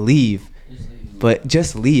happy, leave. But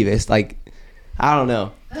just leave. It's like, I don't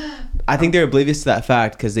know. I think they're oblivious to that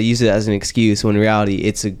fact because they use it as an excuse when in reality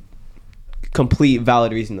it's a complete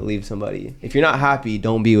valid reason to leave somebody. If you're not happy,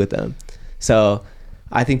 don't be with them. So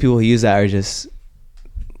I think people who use that are just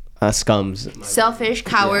scums. Selfish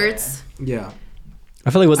cowards. Yeah. I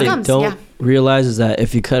feel like what Scums, they don't yeah. realize is that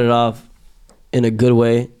if you cut it off in a good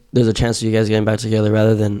way, there's a chance of you guys getting back together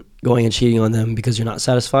rather than going and cheating on them because you're not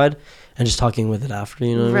satisfied and just talking with it after,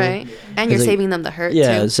 you know what I mean? Right. And you're It's like- saving them the hurt,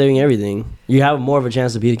 Yeah, too. it's saving everything. You have more of a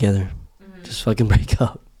chance to be together. Just fucking break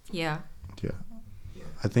up. Yeah.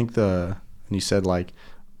 I think when you said like,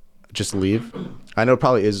 just leave. I know it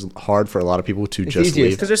probably is hard for a lot of people to just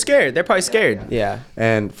leave. Because they're scared. They're probably scared. Yeah.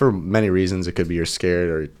 And for many reasons, it could be you're scared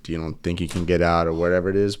or you don't think you can get out or whatever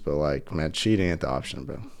it is. But like, man, cheating ain't the option,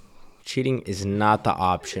 bro. Cheating is not the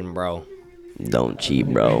option, bro. Don't cheat,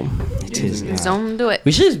 bro. It is not. Don't do it.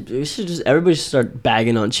 We should just everybody should start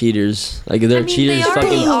bagging on cheaters. Like if they're cheaters, they already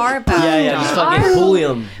fucking are bad. yeah, just fucking bully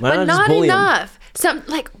them. Why But not just not bully them? enough.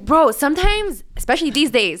 Sometimes especially these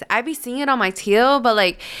days, I be seeing it on my TL, but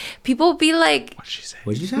like people be like, What'd she say?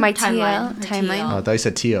 What'd you say? my Timeline. timeline. Oh, I thought you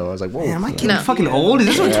said Tio. I was like, whoa. Man, am I getting No. fucking old? Is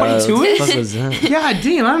this what 22 is? God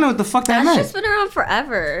damn, I don't know what the fuck that That's meant. just been around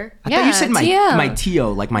forever. I thought you said my TL. my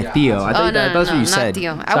Tio, like my Theo. I thought that's what you not said.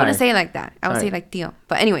 Theo. I wouldn't say it like that. I would Sorry. say like Theo.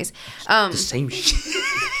 But anyways, The same shit.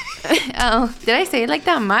 oh, did I say it like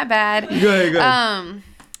that? My bad. Go ahead.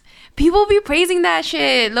 People be praising that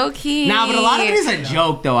shit, low key. Nah, but a lot of it is a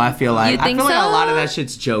joke, though. I feel like You think like a so? lot of that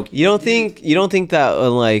shit's joke. You don't think that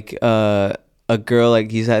like a girl like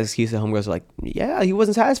he's had excuse that homegirls are like, yeah, he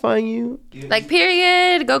wasn't satisfying you. Like,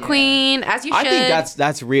 period. Go queen, as you should. I think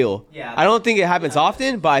that's real. Yeah. I don't think it happens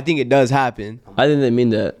often, but I think it does happen. I think they mean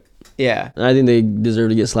that. Yeah. And I think they deserve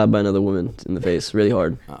to get slapped by another woman in the face really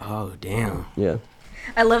hard. Oh damn. Yeah.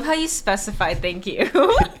 I love how you specify thank you.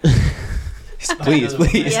 Please.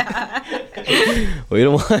 Yeah. We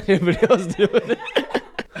don't want anybody else doing it.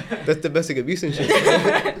 That's domestic abuse and shit.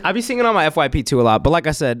 I be singing on my FYP too a lot, but like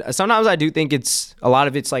I said, sometimes I do think it's a lot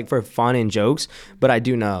of it's like for fun and jokes. But I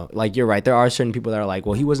do know, like you're right, there are certain people that are like,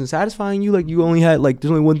 well, he wasn't satisfying you. Like you only had like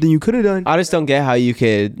there's only one thing you could have done. I just don't get how you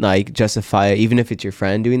could like justify it, even if it's your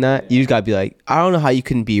friend doing that. You just gotta be like, I don't know how you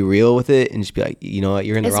can be real with it and just be like, you know what,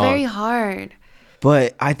 you're in the It's wrong. very hard.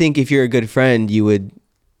 But I think if you're a good friend, you would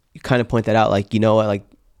kind of point that out, like, you know what, like,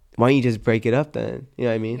 why don't you just break it up then? You know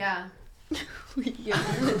what I mean? Yeah.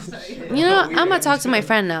 You know, I'm gonna talk to my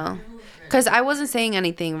friend now, cause I wasn't saying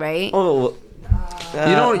anything, right? Oh, well,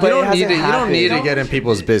 You don't but it need to. hasn't You don't need to happened. get in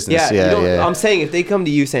people's business. Yeah, Yeah, you don't- yeah. I'm saying if they come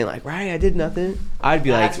to you saying like, right, I did nothing, I'd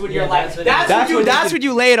be like, you're like. That's What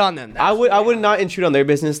you lay it on them. I would not intrude on their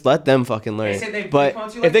business. Let them fucking learn. say they But come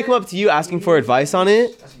to you if like they come up to you asking for advice on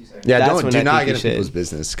it, Yeah, That's when do I not think get you in should. people's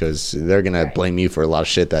business because they're gonna blame you for a lot of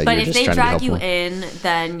shit that But you're if just they trying to be drag you helpful. in,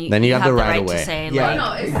 then you, Then you have the right to away. say, yeah,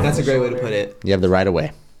 like, that's a great way to put it. You have the right of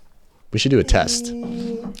way. We should do a test.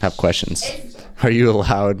 Have questions. Are you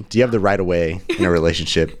allowed? Do you have the right of way in a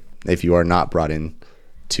relationship if you are not brought in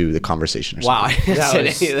to the conversation? Or Wow, something? that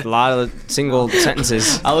was a lot of single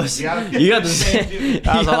sentences. I was. You got the same.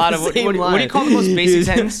 That was a lot of. What do you call the most basic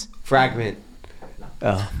sentence? Fragment.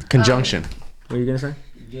 Conjunction. What are you gonna say?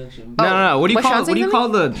 No. What do you What call? Sean What do you saying call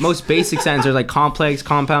the most basic sentence? Or like complex,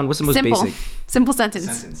 compound? What's the most Simple. basic? Simple sentence.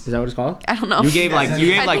 Is that what it's called? I don't know. You gave like I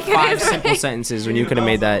think it five is, simple right? sentences when you could have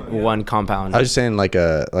made that one compound. I was just saying like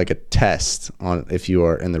a test on if you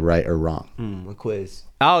are in the right or wrong, A quiz.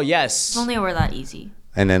 Oh yes. if only it were that easy.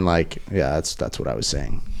 and then like yeah, that's what I was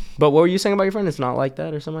saying. But what were you saying about your friend? It's not like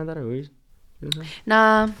that or something like that, or what were you?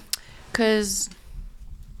 Nah, cause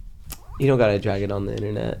You don't gotta drag it on the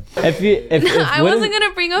internet. If I women- wasn't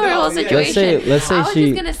gonna bring up her whole situation. let's say I was she-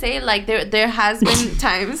 just gonna say like there has been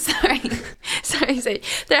times. Sorry.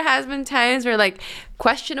 There has been times where like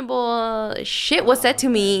questionable shit was said to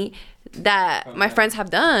me that my friends have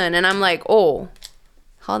done, and I'm like, oh,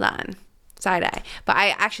 hold on, side eye. But I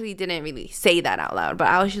actually didn't really say that out loud. But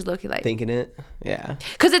I was just looking like, Thinking it. Yeah.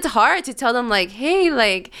 because it's hard to tell them like, hey,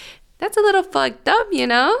 like that's a little fucked up, you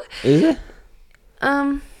know? Is it?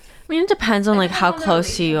 I mean, it depends on like how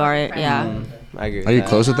close you are. Yeah. I agree. Are you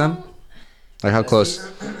close with them? Like how close?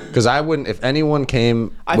 Because I wouldn't. If anyone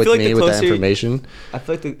came I with feel like me the with that closer- information, I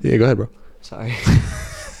feel like the. yeah, go ahead, bro. Sorry.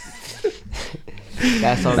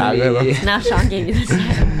 That's on Nah, me. go ahead, Now Sean gave you this. Go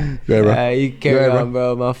ahead, bro. You carry Go ahead, on,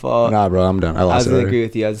 bro. My fault. Nah, bro, I'm done. I I lost was it. gonna already. agree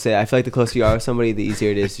with you. I would say I feel like the closer you are with somebody, the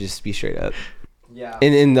easier it is to just be straight up. Yeah.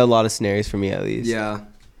 In a lot of scenarios, for me at least.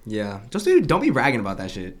 Yeah. Just don't be bragging about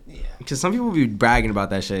that shit. Yeah. Because some people be bragging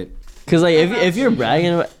about that shit. Cause like if you're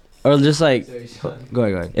bragging about, or just like Go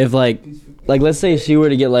ahead. if like let's say she were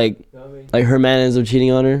to get like her man ends up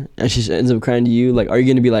cheating on her and she ends up crying to you, like are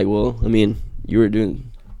you gonna be like, well, I mean, you were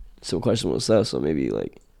doing some questionable stuff, so maybe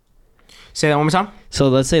like. Say that one more time. So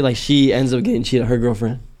let's say like she ends up getting cheated, her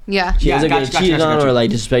girlfriend. Yeah. She Yeah, ends up gotcha, getting gotcha, cheated gotcha, on gotcha. or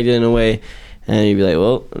like disrespected in a way, and you'd be like,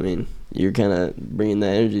 well, I mean, you're kind of bringing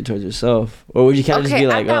that energy towards yourself, or would you kind of just Okay, be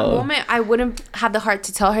like, at that oh, moment, I wouldn't have the heart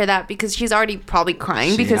to tell her that because she's already probably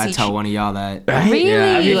crying because I he tell one of y'all that. Right? Really?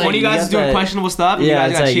 Yeah. I'd be If like, one of you you guys got is doing that- questionable stuff, and you yeah,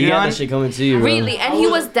 guys it's got like you cheated got on. that shit coming to you, bro. Really, and he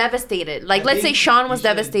was devastated. Like, let's say Sean was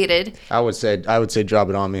devastated. I would say drop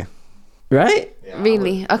it on me. Right?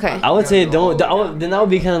 Really? Okay. I would say don't. Then that would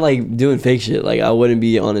be kind of like doing fake shit. Like I wouldn't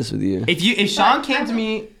be honest with you. If Sean came to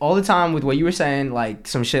me all the time with what you were saying, like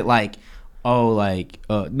some shit like, oh, like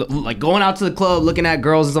going out to the club, looking at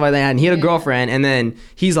girls and stuff like that, and he had a girlfriend, and then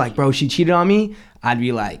he's like, bro, she cheated on me. I'd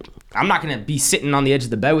be like, I'm not gonna be sitting on the edge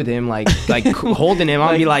of the bed with him, like holding him.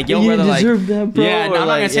 I'll be like, yo, you brother, like, deserve that, bro. yeah, no, Or I'm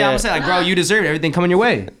not gonna like, say. I'm yeah. gonna say like, bro, you deserve it. Everything coming your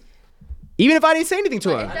way. Even if I didn't say anything to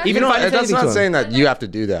her. Even if I didn't say That's anything not to her. saying that you have to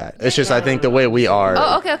do that. It's just I think the way we are.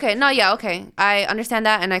 Oh, okay. No, yeah, okay. I understand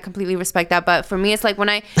that and I completely respect that. But for me, it's like when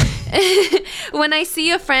I when I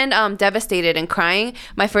see a friend devastated and crying,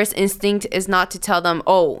 my first instinct is not to tell them,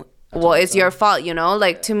 oh, well, it's your fault, you know?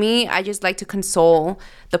 Like, to me, I just like to console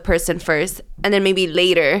the person first and then maybe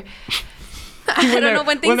later. I don't know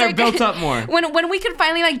when things they're are built up more. When we can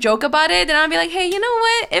finally like joke about it, then I'll be like, hey, you know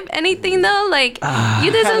what? If anything though, like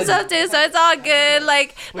you did some stuff too, so it's all good.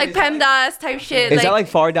 Like PEMDAS type shit. Is that like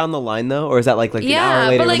far down the line though, or is that like an hour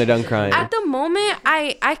later but, when they're done crying? At the moment,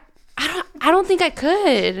 I don't think I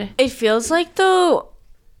could. It feels like though,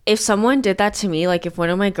 if someone did that to me, like if one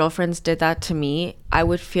of my girlfriends did that to me, I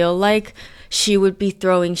would feel like she would be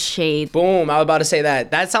throwing shade. Boom, I was about to say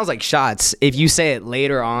that. That sounds like shots. If you say it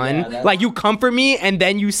later on, like you comfort me and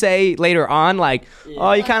then you say later on, like,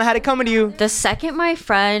 oh, you kind of had it coming to you. The second my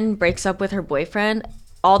friend breaks up with her boyfriend,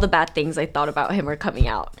 all the bad things I thought about him are coming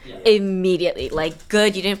out immediately. Like,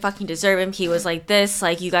 good, you didn't fucking deserve him. He was like this,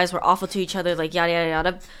 like you guys were awful to each other, like yada yada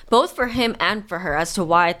yada. Both for him and for her as to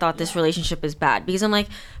why I thought this relationship is bad. Because I'm like,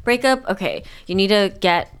 breakup, okay, you need to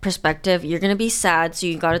get perspective. You're gonna be sad, so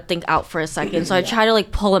you gotta think out for a second. So I try to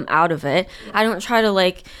like pull him out of it. I don't try to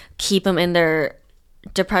like keep him in their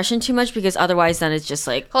depression too much, because otherwise then it's just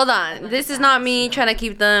like, Hold on, this is not me trying to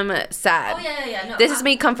keep them sad. no, This is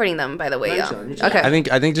me comforting them, by the way, y'all. Okay.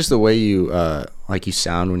 I think just the way you like you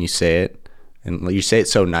sound when you say it, and like, you say it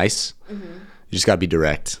so nice. You just gotta be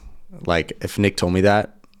direct. Like if Nick told me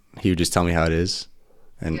that, he would just tell me how it is,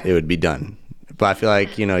 and it would be done. But I feel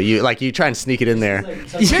like you try and sneak it in there.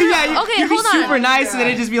 Yeah, Okay, you'd be hold on. super nice and then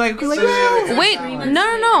it'd just be like Wait,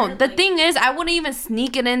 no. The thing is, I wouldn't even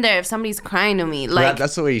sneak it in there if somebody's crying to me. Like,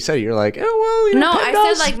 That's the way you said it. You're like, oh well. You know, no, Pep I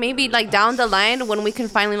does. said like maybe like down the line when we can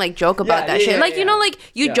finally like joke about that shit. Like, you know, like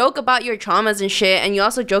you joke about your traumas and shit, and you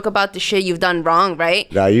also joke about the shit you've done wrong,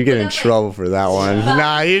 right? Nah, you get in trouble for that one.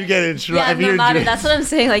 Nah, you'd get in trouble. yeah, if no you're matter. doing- That's what I'm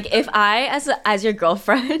saying. Like if I as your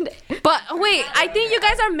girlfriend, But wait, I think you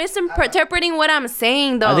guys are misinterpreting what I'm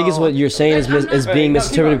saying, though. I think it's what you're saying is being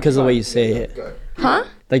misinterpreted because of the way you say it. Huh?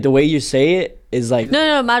 Like the way you say it is like.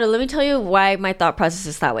 no, Maru, let me tell you why my thought process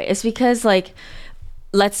is that way. It's because like,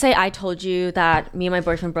 let's say I told you that me and my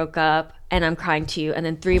boyfriend broke up and I'm crying to you, and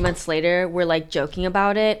then 3 months later we're like joking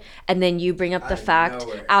about it, and then you bring up the fact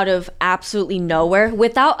out of absolutely nowhere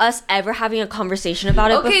without us ever having a conversation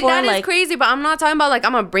about it Okay, before. that is like, crazy, but I'm not talking about like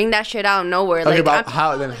I'm gonna bring that shit out of nowhere. Okay, Like, but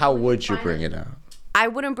how would you bring it out? I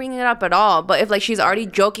wouldn't bring it up at all. But if like she's already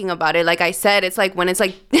joking about it, like I said, it's like when it's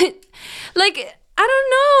like, like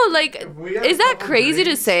I don't know, like is that crazy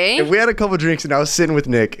to say? If we had a couple drinks and I was sitting with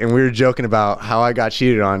Nick and we were joking about how I got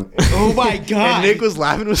cheated on, oh my god. and Nick was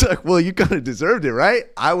laughing, was like, "Well, you kind of deserved it, right?"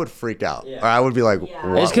 I would freak out, or I would be like, It's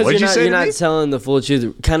 "What? because What'd you say you're to me?" not telling the full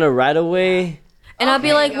truth kind of right away. And I'll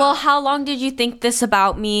be like, well, how long did you think this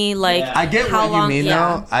about me? Like, I get how what long, you mean,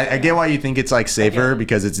 though. I get why you think it's like safer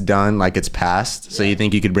because it's done, like it's past, so you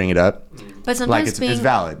think you could bring it up. But sometimes Like it's being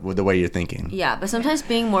valid with the way you're thinking. yeah, but sometimes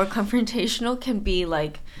being more confrontational can be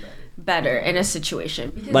like better in a situation.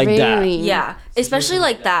 Because Like that. Really? yeah, especially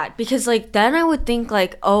like that, because like then I would think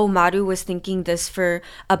like, oh, Maru was thinking this for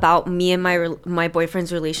about me and my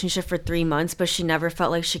boyfriend's relationship for 3 months, but she never felt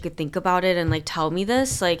like she could think about it and like tell me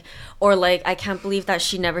this, like, or like I can't believe that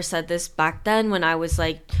she never said this back then when I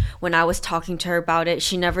was talking to her about it.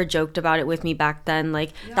 She never joked about it with me back then.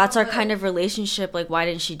 Like that's our kind of relationship. Like why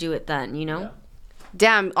didn't she do it then? You know?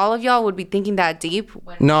 Damn, all of y'all would be thinking that deep.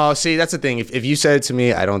 No, see, that's the thing. If you said it to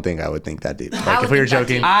me, I don't think I would think that deep. Like if we were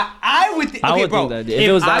joking, I would I okay, would bro. think that if it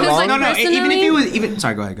was that I long- no, even if Personally- it was even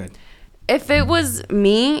sorry, go ahead. If it was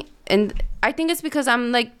me, and I think it's because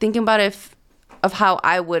I'm like thinking about of how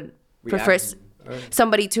I would prefer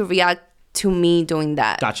somebody to react to me doing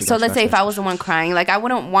that. So let's say if I was the one crying, like I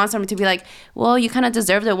wouldn't want someone to be like, well, you kind of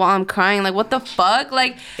deserved it while I'm crying. Like what the fuck?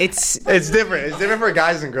 Like It's different. It's different for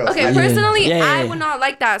guys and girls. okay, Like, personally, Yeah. I would not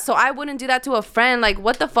like that. So I wouldn't do that to a friend. Like,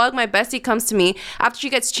 what the fuck? My bestie comes to me after she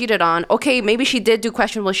gets cheated on. Okay, maybe she did do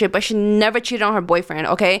questionable shit, but she never cheated on her boyfriend,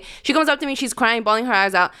 okay? She comes up to me, she's crying, bawling her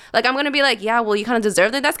eyes out. Like, I'm gonna be like, yeah, well, you kind of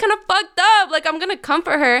deserved it. That's kind of fucked up. Like, I'm gonna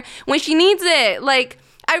comfort her when she needs it. Like,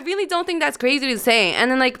 I really don't think that's crazy to say. And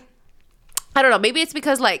then, like, I don't know. Maybe it's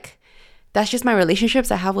because, like, that's just my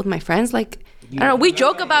relationships I have with my friends. Like, I don't know. We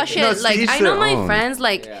joke about shit. No, it's Like, each I know their my own. friends,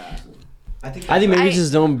 like, I think maybe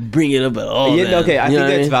just don't bring it up at all. Yeah, man. okay, I You know think what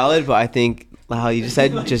that's mean? valid, but I think how you just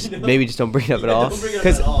said, just maybe just don't bring it up at all.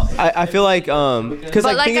 Because I feel like because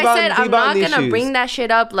But like think I about, said, think I'm about not these gonna shoes. bring that shit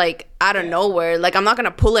up like out of nowhere. Like I'm not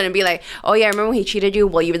gonna pull it and be like, oh yeah, remember when he cheated you?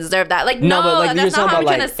 Well, you deserve that. Like no, but like you're that's not talking how I'm about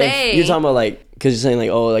trying like to say. you're talking about like because you're saying like,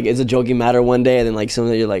 oh, like it's a joking matter one day, and then like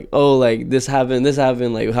something you're like, oh, like this happened,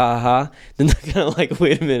 like ha ha. Then they're kind of like,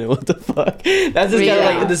 wait a minute, what the fuck? That's just kind of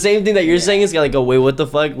like the same thing that you're saying is kind of like, oh wait, what the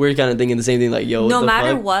fuck? We're kind of thinking the same thing, like, yo, what no the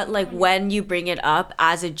matter fuck? what, like when you bring it up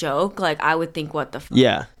as a joke, like I would think what the fuck.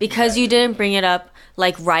 Yeah. Because you didn't bring it up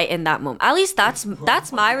like right in that moment. At least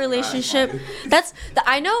that's my relationship.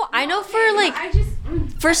 I know for like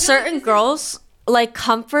for certain girls, like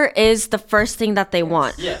comfort is the first thing that they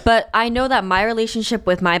want. But I know that my relationship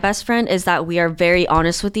with my best friend is that we are very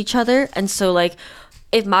honest with each other, and so like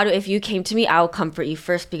if you came to me, I'll comfort you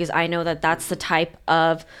first because I know that that's the type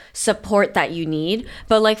of support that you need.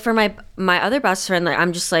 But like for my other best friend, like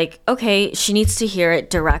I'm just like, okay, she needs to hear it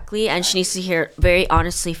directly and she needs to hear it very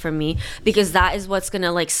honestly from me because that is what's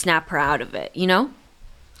gonna like snap her out of it, you know?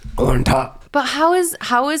 On top. But how is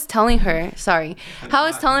telling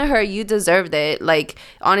her you deserved it? Like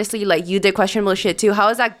honestly, like you did questionable shit too. How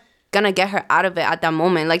is that gonna get her out of it at that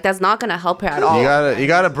moment? Like that's not gonna help her at all. You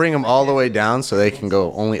gotta bring them all the way down so they can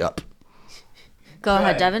go only up. Go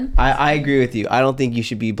ahead, Devin. I agree with you. I don't think you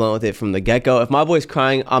should be blunt with it from the get go. If my boy's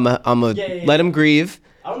crying, I'm a let him grieve.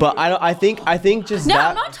 But I think just No, that.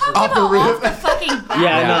 I'm not talking about off the fucking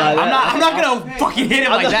bat. I'm not gonna fucking hit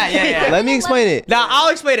him like that. Yeah. Let me explain it. Now I'll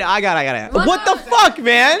explain it. I got it. What the fuck,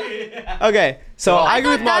 man? Okay, so I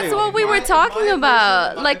agree with That's Mario. what we were talking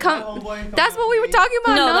about. Like, that's what we were talking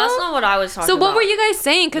about. No, that's not what I was talking So about. what were you guys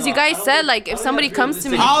saying? Because you guys said like if somebody comes to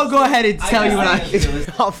me. I'll go ahead and tell you when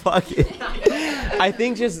Oh fuck it. I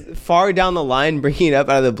think just far down the line, bringing it up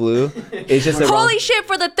out of the blue is just a wrong. Holy shit!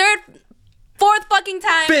 For the fourth fucking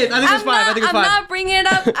time. Fifth, I think it's fine. I'm not bringing it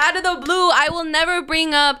up out of the blue. I will never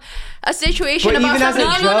bring up a situation But about even as a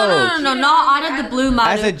something. joke. No, not out of the blue,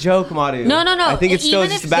 Madu. As a joke, Madu. No. I think it's still Even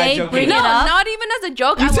just a if bad they joke. bring No, it up. not even as a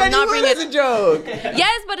joke. I will not bring it. as a joke.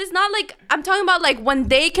 Yes, but it's not like I'm talking about like when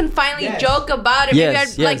they can finally joke about it.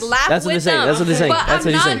 Yes, Maybe I'd like yes. laugh That's what with they're saying. them. That's what they're saying. But That's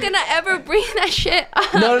what I'm he's not saying. gonna ever bring that shit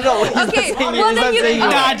up. No. Okay, saying well he's then not you. saying Okay,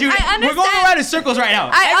 Nah, dude, I understand. we're going around in circles right now.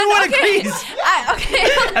 Everyone agrees. Okay.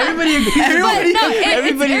 Everybody agrees.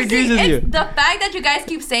 Everybody agrees with you. The fact that you guys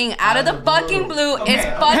keep saying out of the fucking blue is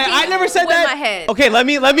fucking. I never said with that. My head. Okay, let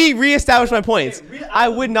me reestablish my points. I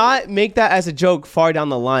would not make that as a joke far down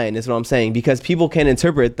the line, is what I'm saying, because people can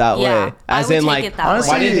interpret that Yeah, way. I As would in, take like, it that way.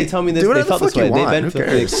 why didn't they tell me this? Do They whatever felt the this fuck way. you They've want. been Who feel-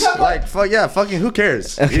 cares? Like, fucking who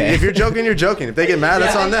cares? Okay. If you're joking, you're joking. If they get mad,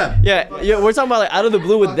 that's on them. Yeah, we're talking about like out of the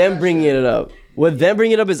blue with them bringing it up. With them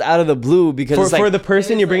bringing it up is out of the blue because it's like, For the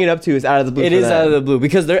person you're bringing it up to is out of the blue. it for is them. out of the blue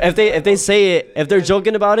because if they say it, if they're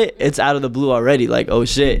joking about it, it's out of the blue already. Like, oh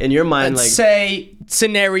shit, in your mind, Let's like say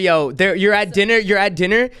scenario. There, you're at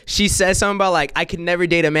dinner. She says something about like, I could never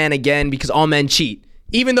date a man again because all men cheat,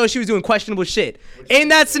 even though she was doing questionable shit. In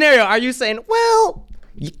that scenario, are you saying, well,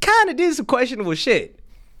 you kind of did some questionable shit?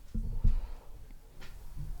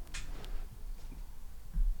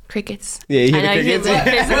 Crickets. Yeah, you I hear know the you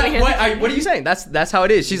crickets? What are you saying? That's how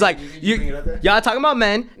it is. She's like, y'all talking about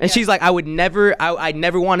men, and she's like, I'd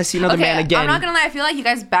never want to see another man again. I'm not gonna lie. I feel like you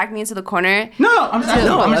guys backed me into the corner. No, I'm just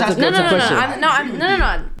asking.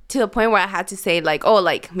 No. To the point where I had to say like, oh,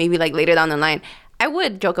 like maybe like later down the line, I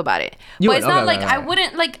would joke about it. You but would? it's not Okay, like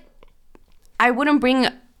okay. I wouldn't bring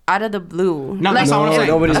out of the blue. No, like, that's not what I'm saying.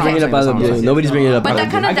 nobody's That's not bringing it up what out I'm of the saying. blue. Nobody's bringing it up. But out that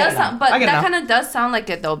of the kind blue. of does sound. But I get it that now. kind of does sound like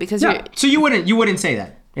it though because Yeah. So you wouldn't say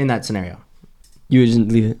that in that scenario. You would just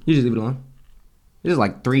leave it. You just leave it alone. This is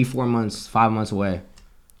like 3, 4 months, 5 months away.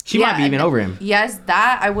 She might be even over him. Yes,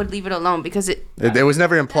 that I would leave it alone because it It was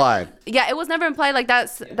never implied. yeah, it was never implied like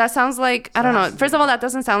that. That sounds like I don't know. First of all, that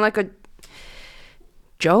doesn't sound like a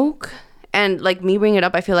joke, and like me bringing it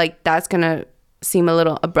up, I feel like that's gonna seem a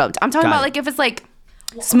little abrupt. I'm talking Got about it. like if it's like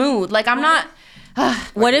smooth. Like I'm not.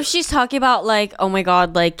 What if she's talking about like, oh my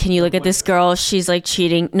god, like, can you look at this girl? She's like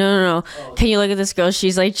cheating. No. Can you look at this girl?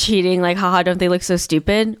 She's like cheating. Like, haha, don't they look so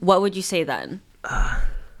stupid? What would you say then?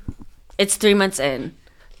 It's 3 months in.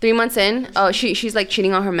 3 months in, oh, she's like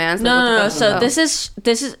cheating on her man. No. So this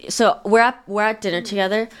is so we're at dinner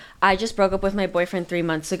together. I just broke up with my boyfriend 3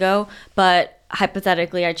 months ago, but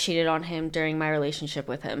hypothetically, I cheated on him during my relationship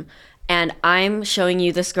with him. And I'm showing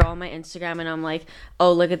you this girl on my Instagram, and I'm like,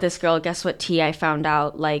 oh, look at this girl. Guess what tea I found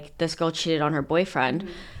out? Like, this girl cheated on her boyfriend.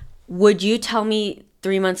 Mm-hmm. Would you tell me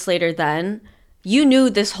 3 months later then, you knew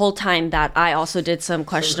this whole time that I also did some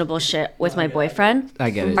questionable shit with my boyfriend? I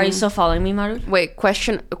get it. Are you still following me, Maru? Wait,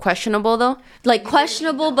 questionable though? Like,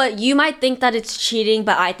 questionable, but you might think that it's cheating,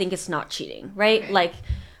 but I think it's not cheating, right? Like,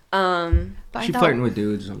 But I She thought- flirting with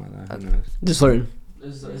dudes or something like that. Who knows? Just flirting.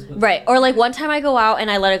 right. Or like one time I go out and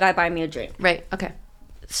I let a guy buy me a drink. Right. Okay.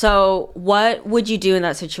 So what would you do in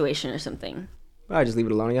that situation or something? I just leave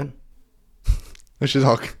it alone again. Which is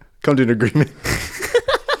all. come to an agreement.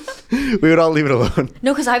 We would all leave it alone.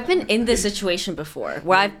 No, because I've been in this situation before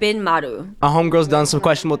where I've been Maru. A homegirl's done some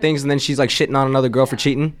questionable things, and then she's like shitting on another girl for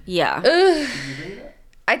cheating. Yeah.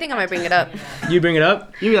 I think I might bring it up. You bring it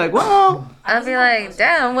up? You be like, well, I'll be like,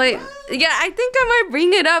 damn, wait. Yeah, I think I might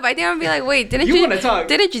bring it up. I think I'll be like, wait, didn't You you wanna talk.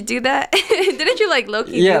 Didn't you do that? Didn't you like low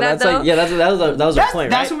key Yeah, do that that's though? like that was our point, right?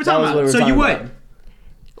 that's what we're talking about. So you would.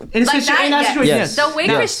 In Like that, in that yes. situation, Yes. The way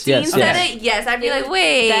Yes, Christine yes, said yes. it, yes, I'd be like,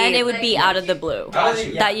 wait. Then it would be out of the blue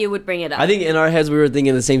that you would bring it up. I think in our heads we were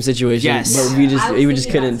thinking the same situation, Yes. but we just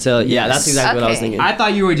couldn't tell. Yeah, that's exactly what I was Okay. thinking. I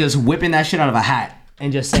thought you were just whipping that shit out of a hat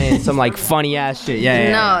and just saying some like funny ass shit. Yeah.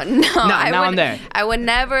 No, I now would, I'm there. I would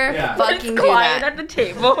never fucking do quiet that. at the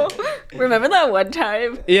table. Remember that one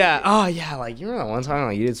time? Yeah. Oh yeah. Like you remember that one time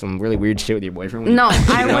like you did some really weird shit with your boyfriend. when No, you cheated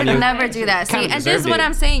I on would you? never do that. See, Kinda and this is deserved what it.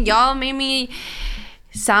 I'm saying. Y'all made me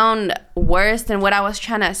sound worse than what I was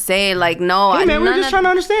trying to say. Like, no, Hey man, we were none just of- trying to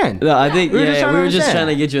understand. No, I think We were just yeah, trying we to were just understand. trying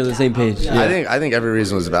to get you on the same page. Yeah. I think every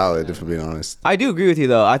reason was valid, if I'm being honest. I do agree with you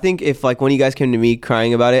though. I think if like one of you guys came to me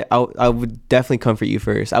crying about it, I would definitely comfort you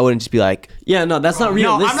first. I wouldn't just be like, Yeah, no, that's not No,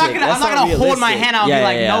 realistic. I'm not gonna hold my hand out and be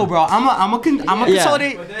like, no, bro. I'm gonna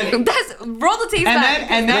consolidate. That's roll the tape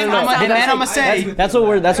back. And then I'm gonna say. That's what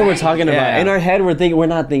we're talking about. Yeah. In our head, we're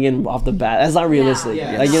not thinking off the bat. That's not realistic.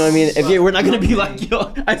 Like, you know what I mean? We're not gonna be like,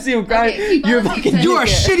 yo, I see him crying. Okay, keep You're on fucking. taking You're a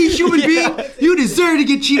shitty human being. You deserve to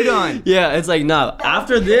get cheated on. Yeah, it's like nah.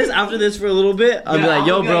 After this for a little bit, I'll be like,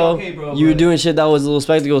 yo, I'll be like, bro, okay, bro, you were but- doing shit that was a little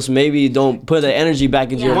spectacle, so maybe don't put the energy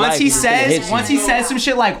back into your life. Once he It's gonna hit you. says some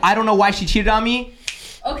shit like, I don't know why she cheated on me.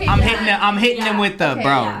 Okay, I'm hitting him with the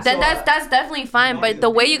bro. Then that's definitely fine. But the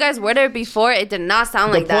way you guys worded it before, it did not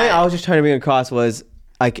sound the like point that. I was just trying to bring across was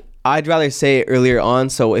like I'd rather say it earlier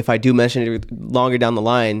on, so if I do mention it longer down the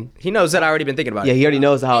line, He knows that I already been thinking about yeah, it. he already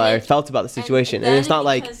knows how I And it- felt about the situation, and then it's not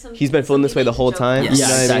like because he's been feeling this way the whole time. Yes. You know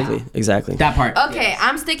Yeah, what I mean? exactly. That part. Okay,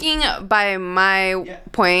 I'm sticking by my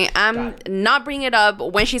point. I'm not bringing it up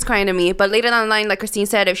when she's crying to me, but later down the line, like Christine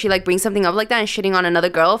said, if she like brings something up like that and shitting on another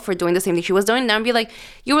girl for doing the same thing she was doing, then I'd be like,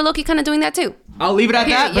 you were low-key kind of doing that too. I'll leave it at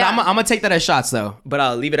that, but Yeah. I'm gonna take that as shots though. But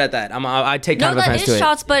I'll leave it at that. I take No, kind of that offense is to it.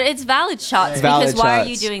 shots, but it's valid shots Valid because why are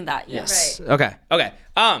you shots. doing that? Yes. Okay.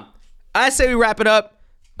 I say we wrap it up.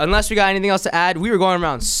 Unless we got anything else to add, we were going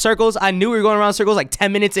around circles. I knew we were going around circles like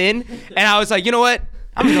 10 minutes in, and I was like, you know what?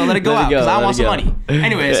 I'm just gonna let it go Let it out go, because I let want it some go. money.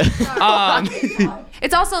 Anyways,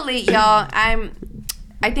 It's also late, y'all.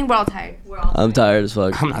 I think we're all tired. I'm tired as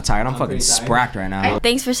fuck. I'm not tired. I'm fucking spracked right now.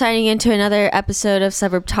 Thanks for signing into another episode of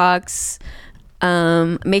Suburb Talks.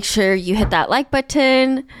 Make sure you hit that like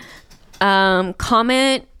button.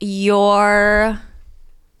 Comment your.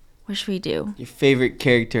 What should we do? Your favorite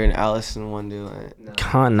character in Alice in Wonderland.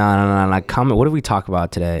 No. No. Comment. What did we talk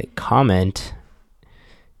about today? Comment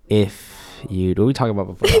if you. What did we talk about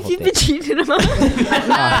before? The whole thing? Cheated on.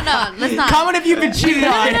 No, let's not. Comment if you've been cheated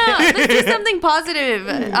on. No, let's do something positive.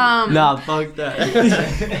 Nah, fuck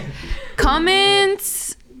that.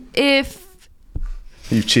 Comments if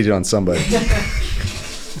You've cheated on somebody.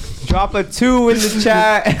 Drop a 2 in the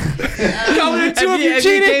chat. Comment if you If you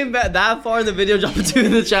cheated. came back that far in the video, drop a 2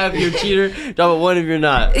 in the chat if you're a cheater. Drop a 1 if you're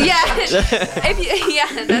not. yeah, if you, yeah,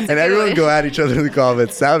 that's a And good everyone one. go at each other in the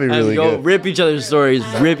comments. That would be And really go good. rip each other's stories.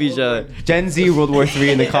 Rip each other. Gen Z World War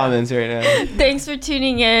 3 in the comments right now. Thanks for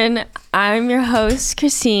tuning in. I'm your host,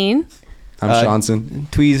 Christine I'm Shanson.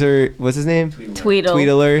 Tweezer, what's his name? Tweedle.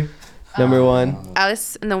 Tweedler, number 1.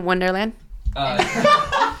 Alice in the Wonderland.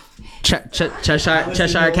 Cheshire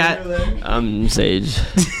Cat. I'm Sage.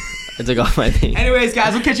 I took off my thing. Anyways,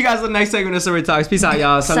 guys, we'll catch you guys on the next segment of Summer Talks. Peace out,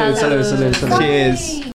 y'all. Salud, salud, salud, salud. Cheers.